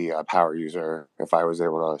absolutely be a power user if I was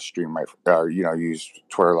able to stream use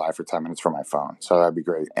Twitter Live for 10 minutes from my phone. So that'd be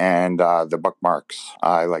great. And the bookmarks,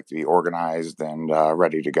 I like to be organized and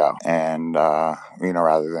ready to go. And,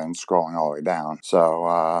 rather than scrolling all the way down.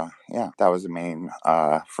 So, that was the main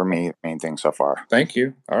thing so far. Thank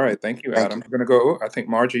you. All right. Thank you, Adam. We're going to go, I think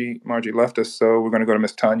Margie left us, so we're going to go to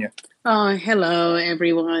Miss Tanya. Oh, hello,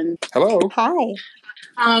 everyone. Hello. Hi.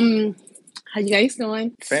 How you guys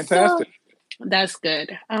doing? Fantastic. That's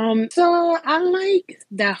good. So I like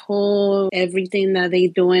the whole everything that they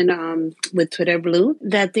doing with Twitter Blue.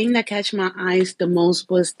 The thing that catch my eyes the most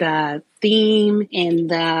was the theme and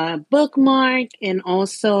the bookmark, and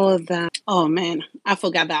also I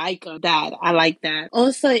forgot the icon. That I like that.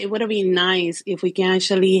 Also, it would have been nice if we can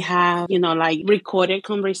actually have recorded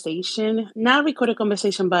conversation, not recorded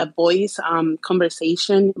conversation, but voice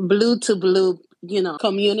conversation, blue to blue,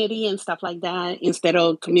 community and stuff like that, instead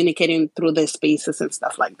of communicating through the spaces and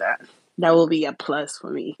stuff like that. That will be a plus for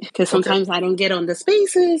me, because sometimes I don't get on the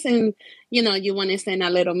spaces, and you want to send a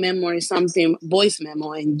little memo or something, voice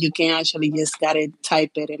memo, and you can actually just gotta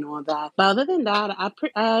type it and all that. But other than that,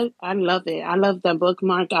 I love it. I love the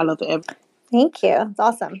bookmark. I love everything. Thank you. It's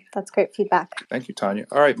awesome. That's great feedback. Thank you, Tanya.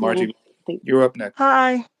 All right, Margie, you're up next.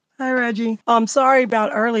 Hi, Reggie. I'm sorry about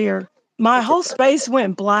earlier. My whole space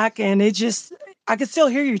went black, and I could still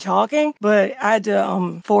hear you talking, but I had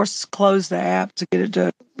to force close the app to get it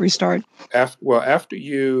to restart. After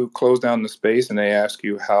you close down the space and they ask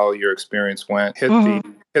you how your experience went, hit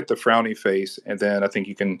the frowny face, and then I think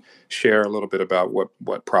you can share a little bit about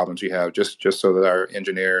what problems you have, just so that our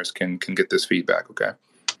engineers can get this feedback. Okay.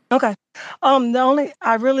 Okay.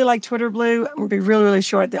 I really like Twitter Blue. I'm gonna be really, really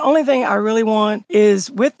short. The only thing I really want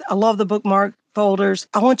is I love the bookmark folders.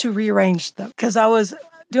 I want to rearrange them, because I was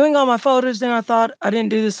doing all my photos, then I thought I didn't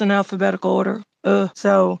do this in alphabetical order.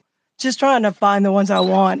 So just trying to find the ones I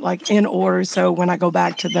want, in order, so when I go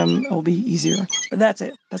back to them, it'll be easier. But that's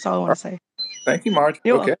it. That's all I want to say. Thank you, Marge.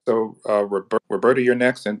 Okay, so Roberta, you're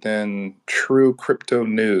next, and then True Crypto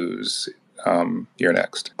News, you're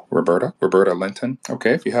next. Roberta Linton.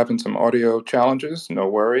 Okay, if you're having some audio challenges, no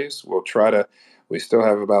worries. We still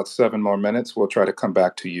have about 7 more minutes. We'll try to come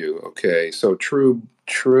back to you. Okay, so True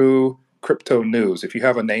Crypto News. If you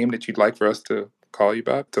have a name that you'd like for us to call you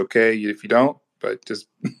by, it's okay if you don't, but just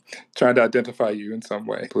trying to identify you in some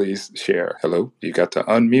way. Please share. Hello, you got to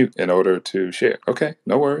unmute in order to share. Okay,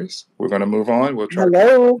 no worries. We're going to move on. We'll try.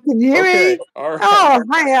 Hello, can you hear me? All right. Oh,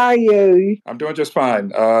 hi, how are you? I'm doing just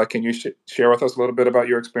fine. Can you share with us a little bit about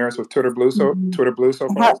your experience with Twitter Blue so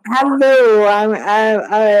far? Hello,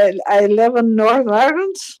 I live in Northern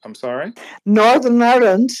Ireland. I'm sorry? Northern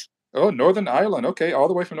Ireland. Oh, Northern Ireland. Okay, all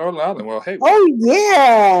the way from Northern Ireland. Well, hey. Oh,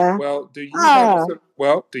 yeah. Well, do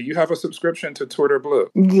you have a subscription to Twitter Blue?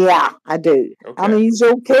 Yeah, I do. Okay. I mean, it's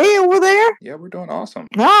okay over there? Yeah, we're doing awesome.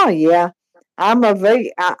 Oh, yeah. I'm a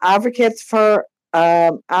big advocate for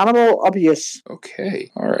animal abuse. Okay,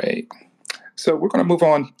 all right. So we're going to move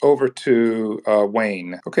on over to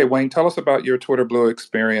Wayne. Okay, Wayne, tell us about your Twitter Blue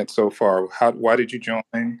experience so far. Why did you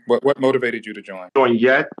join? What motivated you to join?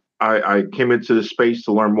 Yet. I came into the space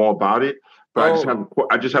to learn more about it, but Oh.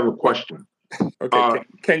 I just have a question.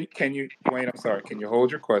 Okay, can you, Wayne? I'm sorry. Can you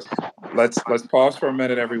hold your question? Let's pause for a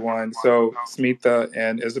minute, everyone. So Smita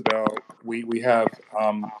and Isabel, we have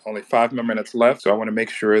only 5 more minutes left. So I want to make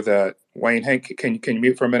sure that Wayne, hey, can you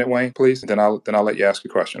mute for a minute, Wayne, please? And then I'll let you ask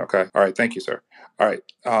your question. Okay. All right. Thank you, sir. All right.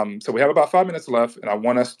 So we have about 5 minutes left, and I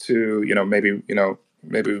want us to,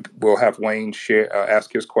 maybe we'll have Wayne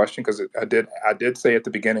ask his question, because I did say at the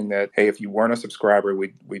beginning that, hey, if you weren't a subscriber,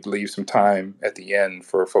 we'd leave some time at the end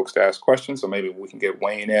for folks to ask questions. So maybe we can get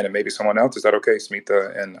Wayne in and maybe someone else. Is that okay,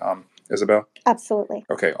 Smita and Isabel? Absolutely.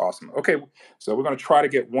 Okay, awesome. Okay, so we're going to try to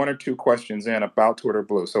get 1 or 2 questions in about Twitter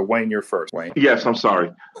Blue. So Wayne, you're first. Wayne. Yes, I'm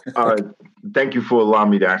sorry. Thank you for allowing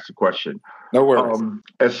me to ask the question. No worries.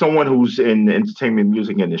 As someone who's in the entertainment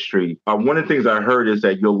music industry, one of the things I heard is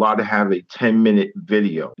that you're allowed to have a 10-minute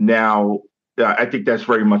video. Now, I think that's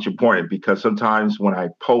very much important, because sometimes when I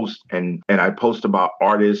post and I post about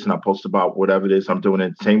artists and I post about whatever it is I'm doing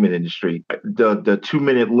in the entertainment industry, the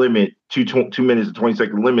 2-minute limit, 2 minutes and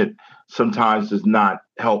 20-second limit sometimes does not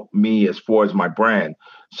help me as far as my brand.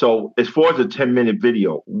 So as far as a 10-minute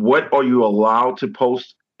video, what are you allowed to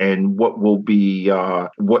post, and what will be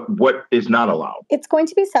what is not allowed? It's going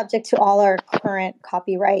to be subject to all our current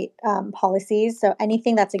copyright policies. So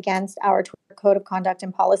anything that's against our Twitter code of conduct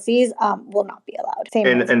and policies will not be allowed.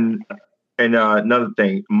 And another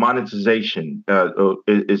thing, monetization.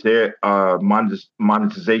 Is there a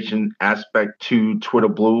monetization aspect to Twitter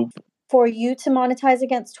Blue? For you to monetize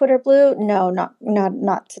against Twitter Blue, no,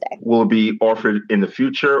 not today. Will it be offered in the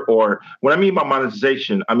future? Or what I mean by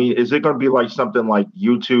monetization, is it going to be like something like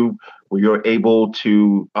YouTube, where you're able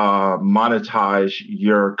to monetize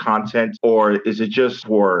your content? Or is it just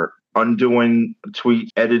for undoing tweets,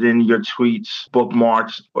 editing your tweets,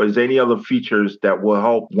 bookmarks, or is there any other features that will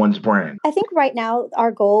help one's brand? I think right now our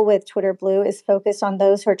goal with Twitter Blue is focused on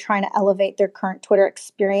those who are trying to elevate their current Twitter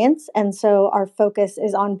experience. And so our focus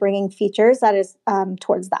is on bringing features that is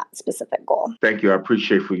towards that specific goal. Thank you. I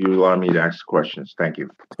appreciate for you allowing me to ask questions. Thank you.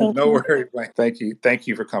 No worries. Thank you. Thank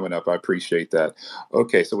you for coming up. I appreciate that.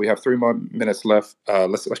 Okay, so we have 3 more minutes left.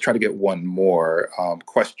 Let's try to get one more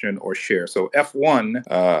question or share. So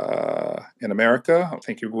F1 in America, I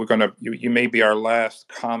think you may be our last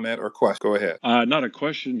comment or question. Go ahead. Not a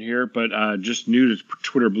question here, but just new to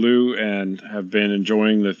Twitter Blue and have been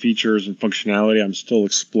enjoying the features and functionality. I'm still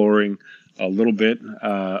exploring a little bit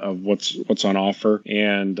of what's on offer,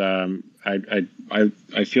 and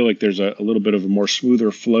I feel like there's a little bit of a more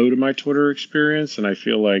smoother flow to my Twitter experience, and I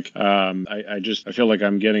feel like I feel like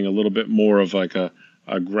I'm getting a little bit more of like a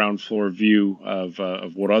ground floor view of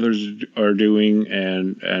what others are doing,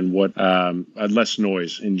 and what less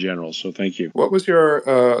noise in general. So thank you. What was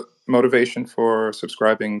your motivation for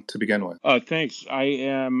subscribing to begin with? Thanks. I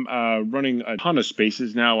am running a ton of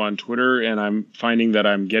spaces now on Twitter, and I'm finding that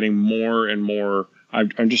I'm getting more and more.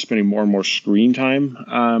 I'm just spending more and more screen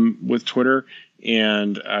time with Twitter.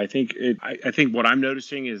 And I think I think what I'm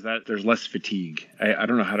noticing is that there's less fatigue. I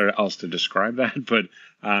don't know how else to describe that, but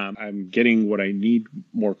I'm getting what I need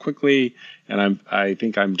more quickly, and I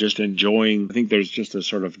think I'm just enjoying. I think there's just a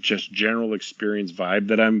sort of just general experience vibe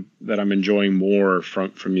that I'm enjoying more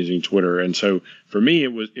from using Twitter. And so for me,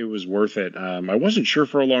 it was worth it. I wasn't sure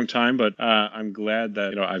for a long time, but I'm glad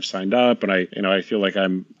that I've signed up, and I feel like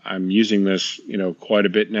I'm using this quite a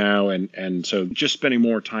bit now, and so just spending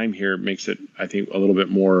more time here makes it, I think, a little bit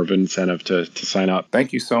more of an incentive to sign up.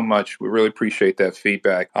 Thank you so much. We really appreciate that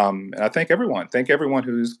feedback. And I thank everyone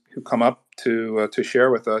who come up to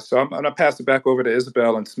share with us. So I'm going to pass it back over to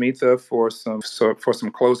Isabel and Smita for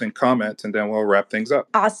some closing comments, and then we'll wrap things up.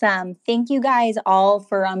 Awesome. Thank you guys all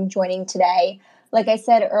for joining today. Like I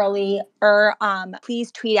said earlier,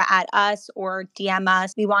 please tweet at us or DM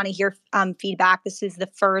us. We want to hear feedback. This is the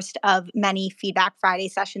first of many Feedback Friday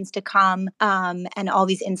sessions to come, and all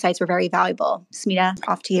these insights were very valuable. Smita,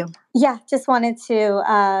 off to you. Yeah, just wanted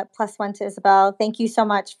to plus one to Isabel. Thank you so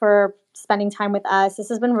much for spending time with us. This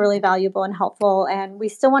has been really valuable and helpful, and we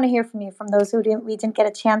still want to hear from you. From those who we didn't get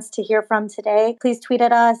a chance to hear from today, please tweet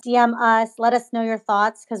at us, DM us, let us know your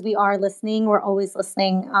thoughts, because we are listening. We're always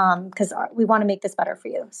listening, because we want to make this better for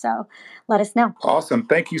you. So let us know. Awesome.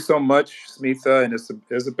 Thank you so much, Smita and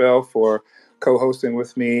Isabel, for co-hosting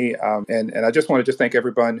with me. And I just want to thank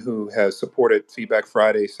everyone who has supported Feedback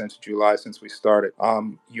Friday since July, since we started.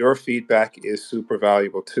 Your feedback is super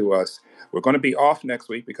valuable to us. We're going to be off next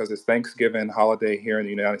week because it's Thanksgiving holiday here in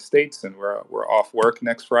the United States, and we're off work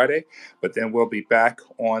next Friday. But then we'll be back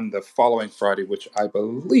on the following Friday, which I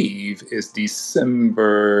believe is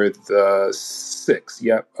December the 6th.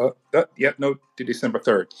 December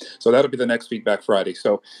 3rd. So that'll be the next Feedback Friday.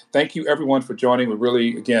 So thank you, everyone, for joining. We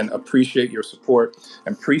really, again, appreciate your support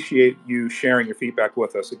and appreciate you sharing your feedback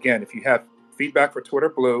with us. Again, if you have feedback for Twitter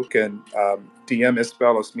Blue, you can DM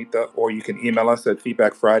Isabel or Smita, or you can email us at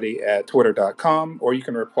feedbackfriday@twitter.com, or you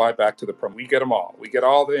can reply back to the promo. We get them all. We get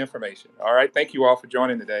all the information. All right. Thank you all for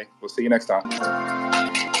joining today. We'll see you next time.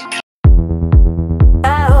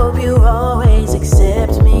 I hope you always